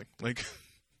traumatizing. Like,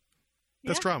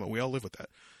 that's trauma. We all live with that.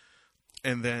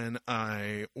 And then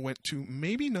I went to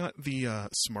maybe not the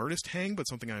smartest hang, but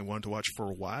something I wanted to watch for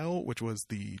a while, which was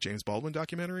the James Baldwin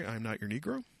documentary, I'm Not Your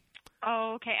Negro.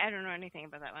 Oh, okay. I don't know anything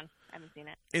about that one. I haven't seen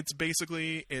it. It's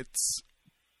basically,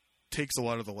 takes a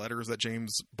lot of the letters that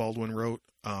James Baldwin wrote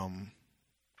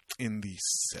in the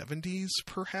 70s,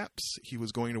 perhaps. He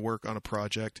was going to work on a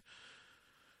project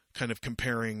kind of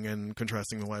comparing and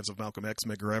contrasting the lives of Malcolm X,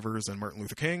 Medgar Evers, and Martin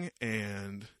Luther King,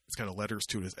 and it's kind of letters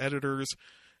to his editors,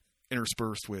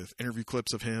 interspersed with interview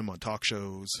clips of him on talk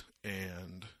shows,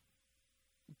 and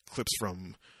clips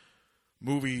from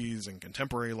movies and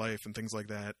contemporary life and things like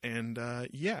that. And,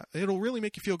 it'll really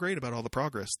make you feel great about all the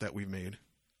progress that we've made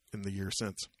in the years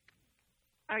since.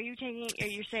 Are you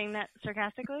saying that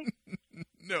sarcastically?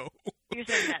 No. You're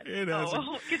saying that?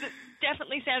 Because it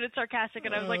definitely sounded sarcastic,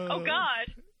 and I was like, oh,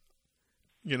 God.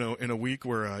 In a week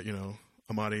where,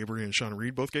 Ahmaud Arbery and Sean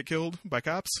Reed both get killed by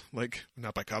cops. Like,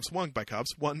 not by cops, one by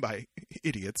cops, one by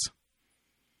idiots.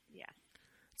 Yeah.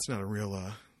 It's not a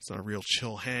real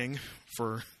chill hang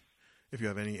for if you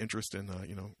have any interest in,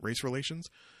 race relations.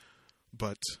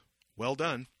 But well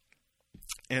done.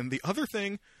 And the other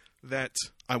thing that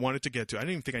I wanted to get to, I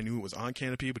didn't even think I knew it was on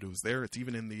Canopy, but it was there. It's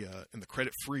even in the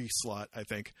credit-free slot, I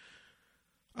think.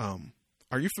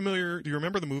 Are you familiar? Do you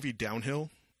remember the movie Downhill?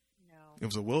 It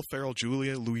was a Will Ferrell,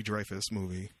 Julia Louis-Dreyfus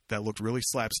movie that looked really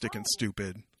slapstick and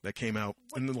stupid that came out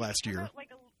in the last year.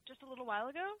 Just a little while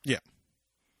ago? Yeah.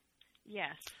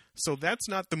 Yes. So that's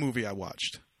not the movie I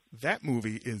watched. That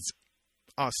movie is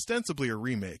ostensibly a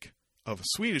remake of a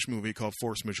Swedish movie called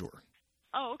Force Majeure.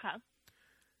 Oh, okay.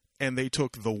 And they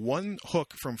took the one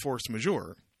hook from Force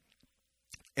Majeure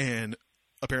and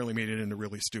apparently made it into a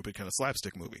really stupid kind of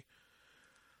slapstick movie.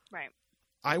 Right.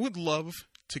 I would love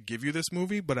to give you this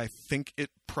movie, but I think it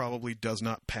probably does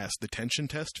not pass the tension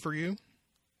test for you.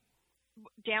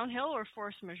 Downhill or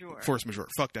Force Majeure? Force Majeure.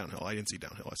 Fuck Downhill. I didn't see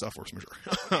Downhill. I saw Force Majeure.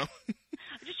 Okay.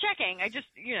 Just checking. I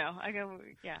go,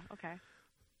 yeah, okay.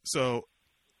 So,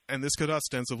 and this could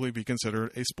ostensibly be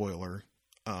considered a spoiler,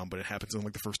 but it happens in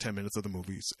like the first 10 minutes of the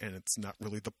movies, and it's not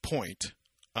really the point.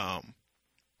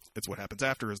 It's what happens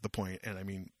after is the point, and I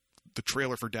mean, the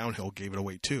trailer for Downhill gave it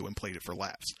away too and played it for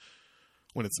laughs.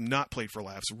 When it's not played for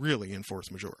laughs, really, in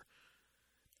Force Majeure.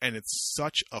 And it's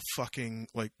such a fucking,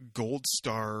 like, gold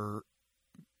star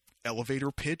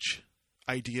elevator pitch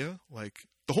idea. Like,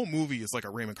 the whole movie is like a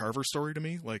Raymond Carver story to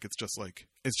me. Like, it's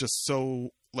just so,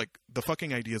 like, the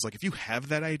fucking idea is, like, if you have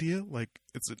that idea, like,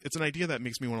 it's an idea that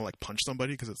makes me want to, like, punch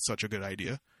somebody because it's such a good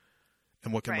idea.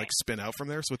 And what can, like, spin out from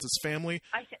there. So it's his family.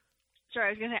 Sorry, I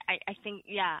was going to say, I think,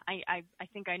 I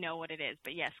think I know what it is.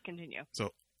 But yes, continue.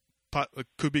 So, it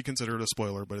could be considered a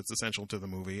spoiler, but it's essential to the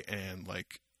movie, and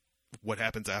like what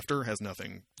happens after has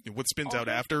nothing. What spins out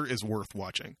after is worth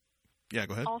watching. Yeah,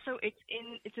 go ahead. Also, it's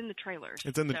in the trailers.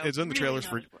 It's in the trailers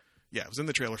for it was in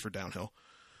the trailer for Downhill.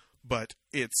 But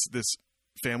it's this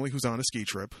family who's on a ski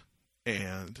trip,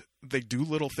 and they do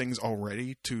little things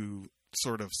already to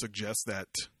sort of suggest that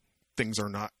things are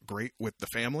not great with the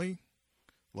family.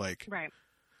 Like, right.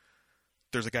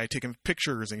 There's a guy taking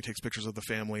pictures, and he takes pictures of the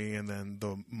family, and then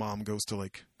the mom goes to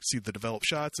like see the developed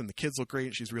shots, and the kids look great,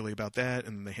 and she's really about that,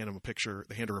 and then they hand her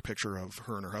a picture of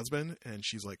her and her husband, and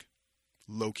she's like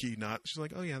low-key not, she's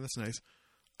like, oh yeah, that's nice.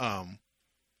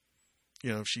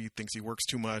 She thinks he works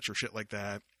too much or shit like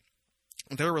that.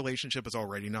 Their relationship is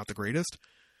already not the greatest.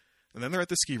 And then they're at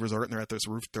the ski resort, and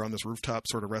they're on this rooftop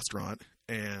sort of restaurant,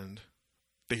 and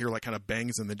they hear like kind of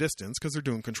bangs in the distance because they're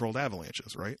doing controlled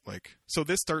avalanches, right? Like, so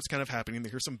this starts kind of happening. They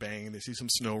hear some bang, they see some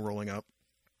snow rolling up,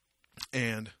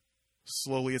 and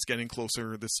slowly it's getting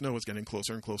closer. The snow is getting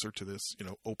closer and closer to this,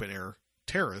 open air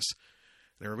terrace,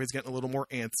 and everybody's getting a little more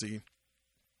antsy,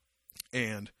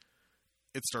 and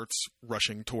it starts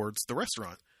rushing towards the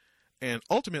restaurant. And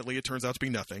ultimately it turns out to be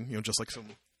nothing,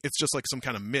 it's just like some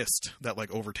kind of mist that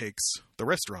like overtakes the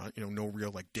restaurant, no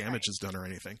real like damage is done or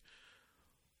anything.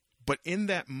 But in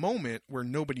that moment where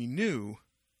nobody knew,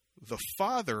 the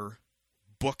father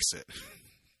books it.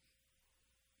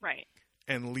 Right.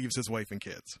 And leaves his wife and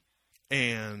kids.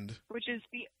 And which is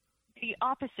the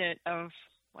opposite of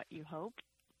what you hope.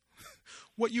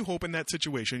 What you hope in that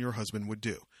situation your husband would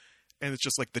do. And it's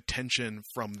just like the tension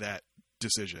from that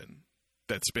decision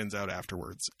that spins out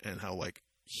afterwards, and how like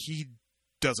he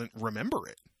doesn't remember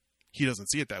it. He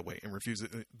doesn't see it that way and refuses.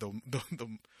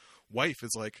 The wife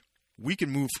is like, we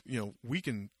can move, we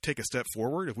can take a step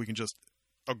forward if we can just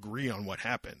agree on what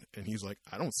happened. And he's like,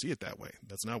 I don't see it that way.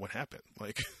 That's not what happened.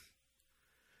 Like,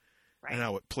 right. And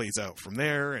how it plays out from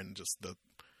there, and just the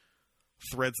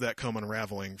threads that come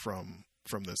unraveling from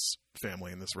this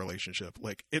family and this relationship.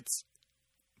 Like, it's,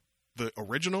 the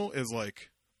original is like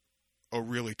a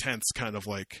really tense kind of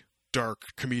like dark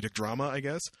comedic drama, I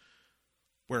guess.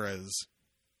 Whereas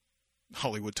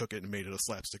Hollywood took it and made it a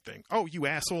slapstick thing. Oh, you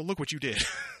asshole, look what you did.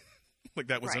 Like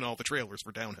that was in all the trailers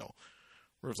for Downhill.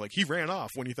 Where it was like, he ran off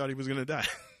when he thought he was going to die.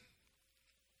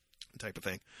 Type of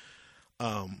thing.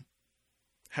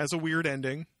 Has a weird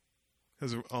ending.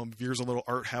 Has veers a little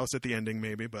art house at the ending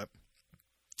maybe, but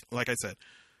like I said,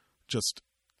 just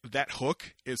that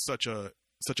hook is such a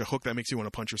hook that makes you want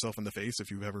to punch yourself in the face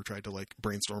if you've ever tried to like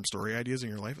brainstorm story ideas in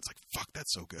your life. It's like, fuck,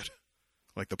 that's so good.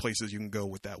 Like the places you can go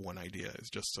with that one idea is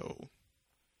just so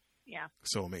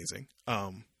amazing.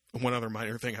 One other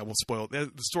minor thing I will spoil. The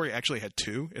story actually had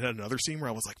two. It had another scene where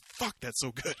I was like, fuck, that's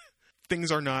so good.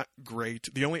 Things are not great.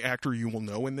 The only actor you will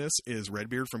know in this is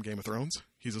Redbeard from Game of Thrones.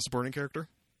 He's a supporting character.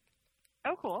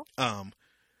 Oh, cool.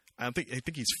 I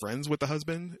think he's friends with the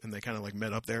husband, and they kind of like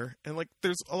met up there. And like,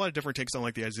 there's a lot of different takes on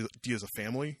like the ideas of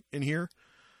family in here.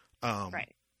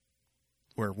 Right.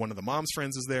 Where one of the mom's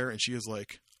friends is there, and she is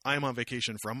like, I'm on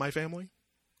vacation from my family.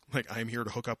 Like, I'm here to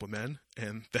hook up with men,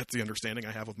 and that's the understanding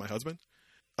I have with my husband.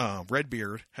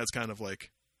 Redbeard has kind of like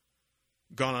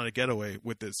gone on a getaway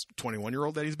with this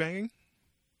 21-year-old that he's banging,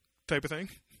 type of thing.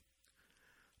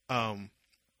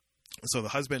 So the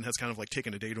husband has kind of like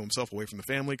taken a day to himself away from the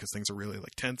family because things are really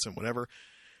like tense and whatever.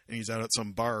 And he's out at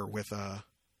some bar with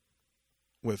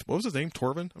what was his name?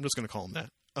 Torvin? I'm just going to call him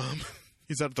that.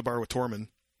 He's out at the bar with Tormund,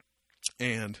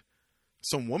 and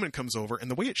some woman comes over, and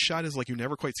the way it's shot is like you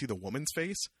never quite see the woman's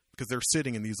face because they're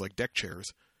sitting in these like deck chairs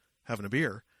having a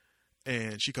beer.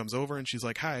 And she comes over and she's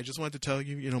like, hi, I just wanted to tell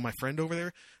you, my friend over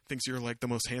there thinks you're like the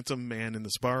most handsome man in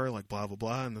this bar, like blah, blah,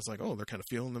 blah. And it's like, oh, they're kind of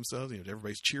feeling themselves,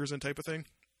 everybody's cheers and type of thing.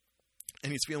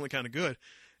 And he's feeling kind of good.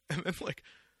 And then like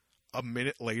a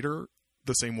minute later,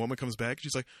 the same woman comes back.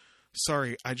 She's like,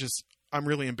 sorry, I'm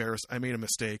really embarrassed. I made a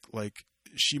mistake. Like,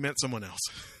 she meant someone else.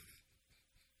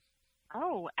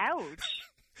 Oh, ouch.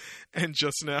 And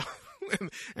just now,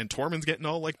 and Tormund's getting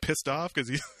all like pissed off because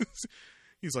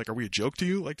he's like, are we a joke to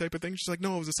you? Like type of thing. She's like,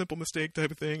 no, it was a simple mistake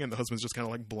type of thing. And the husband's just kind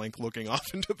of like blank looking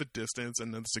off into the distance,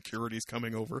 and then security's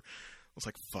coming over. I was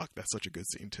like, fuck, that's such a good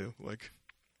scene too. Like,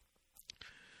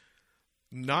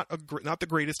 not the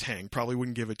greatest hang. Probably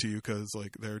wouldn't give it to you because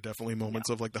like there are definitely moments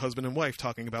of like the husband and wife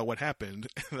talking about what happened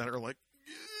that are like,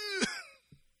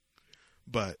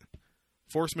 but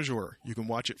Force Majeure, you can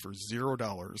watch it for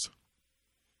 $0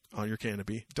 on your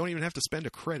Canopy. Don't even have to spend a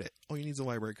credit. All you need is a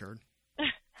library card.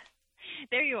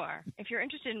 There you are. If you're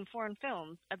interested in foreign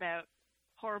films about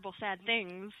horrible, sad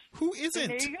things, who isn't?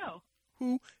 There you go.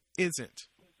 Who isn't?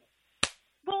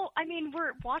 Well, I mean,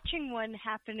 we're watching one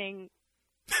happening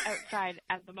outside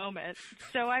at the moment,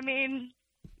 so I mean,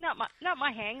 not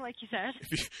my hang, like you said.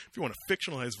 If you want a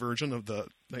fictionalized version of the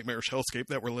nightmarish hellscape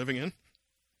that we're living in,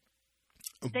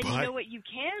 then you know what you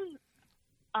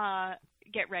can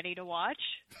get ready to watch.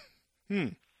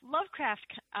 Lovecraft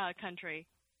Country.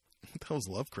 What the hell is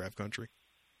Lovecraft Country?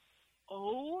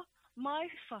 Oh my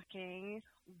fucking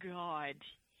god!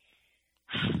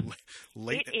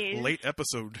 Late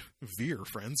episode veer,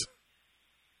 friends.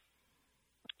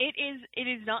 It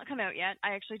is not come out yet.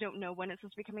 I actually don't know when it's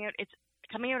supposed to be coming out. It's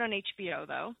coming out on HBO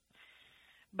though,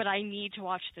 but I need to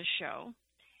watch this show.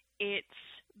 It's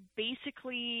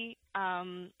basically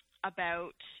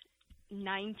about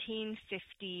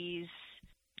 1950s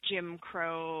Jim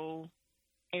Crow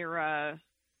era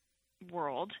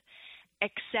world,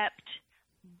 except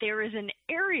there is an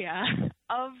area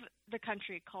of the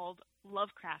country called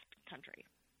Lovecraft Country.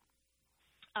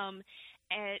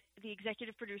 And the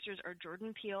executive producers are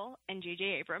Jordan Peele and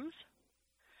J.J. Abrams.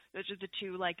 Those are the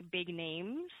two like big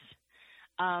names.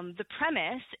 The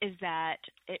premise is that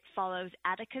it follows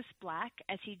Atticus Black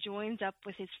as he joins up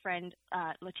with his friend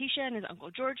Letitia and his uncle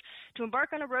George to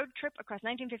embark on a road trip across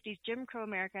 1950s Jim Crow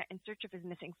America in search of his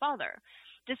missing father.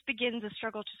 This begins a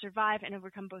struggle to survive and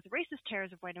overcome both the racist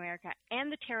terrors of white America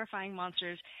and the terrifying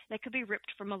monsters that could be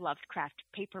ripped from a Lovecraft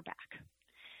paperback.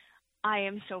 I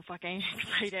am so fucking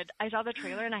excited. I saw the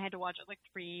trailer and I had to watch it like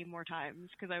 3 more times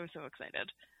because I was so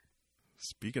excited.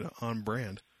 Speaking of on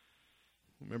brand,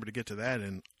 remember to get to that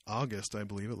in August, I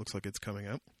believe. It looks like it's coming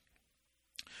up.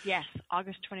 Yes,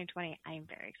 August 2020. I am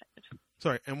very excited.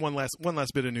 Sorry, and one last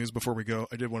bit of news before we go.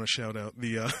 I did want to shout out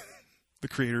the the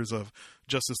creators of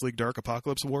Justice League Dark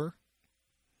Apocalypse War.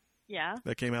 Yeah.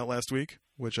 That came out last week,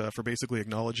 which for basically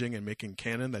acknowledging and making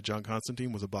canon that John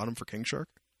Constantine was a bottom for King Shark.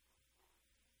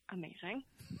 Amazing.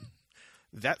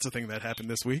 That's a thing that happened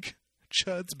this week.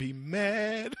 Chuds be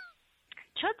mad.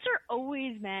 Chuds are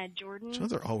always mad, Jordan.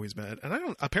 Chuds are always mad. And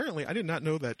I did not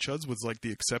know that Chuds was like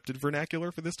the accepted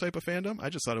vernacular for this type of fandom. I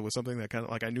just thought it was something that kind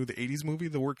of like I knew the 80s movie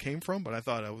the word came from, but I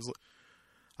thought I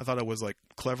was like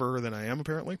cleverer than I am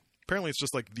apparently. Apparently it's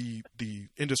just like the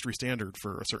industry standard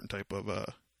for a certain type of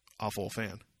awful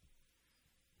fan.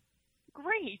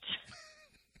 Great.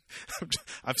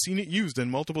 I've seen it used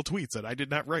in multiple tweets that I did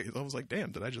not write. I was like,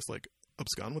 damn, did I just like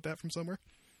abscond with that from somewhere?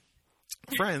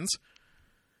 Friends,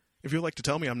 if you'd like to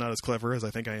tell me I'm not as clever as I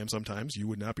think I am sometimes, you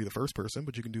would not be the first person,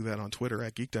 but you can do that on Twitter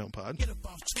at GeekdownPod. Get up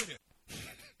off Twitter.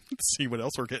 See what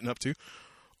else we're getting up to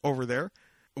over there.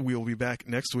 We'll be back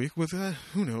next week with,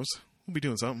 who knows? We'll be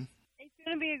doing something. It's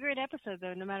going to be a great episode,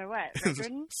 though, no matter what. Right,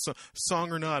 Jordan?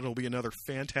 Song or not, it'll be another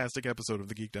fantastic episode of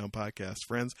the Geek Down Podcast.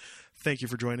 Friends, thank you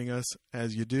for joining us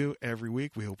as you do every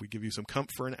week. We hope we give you some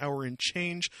comfort for an hour and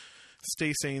change.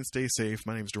 Stay sane, stay safe.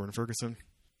 My name is Jordan Ferguson.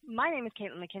 My name is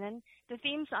Caitlin McKinnon. The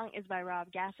theme song is by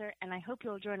Rob Gasser, and I hope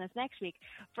you'll join us next week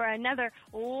for another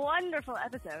wonderful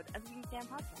episode of the Geek Down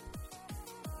Podcast.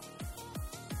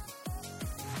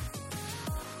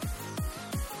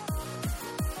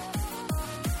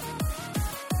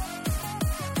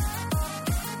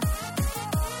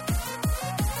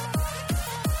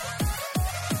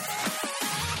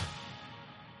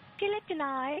 Philip and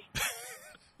I.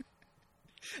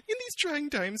 In these trying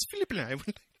times, Philip and I would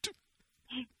like to...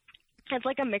 It's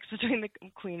like a mix between the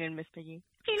Queen and Miss Piggy.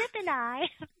 Philip and I.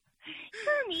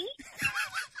 Hermie.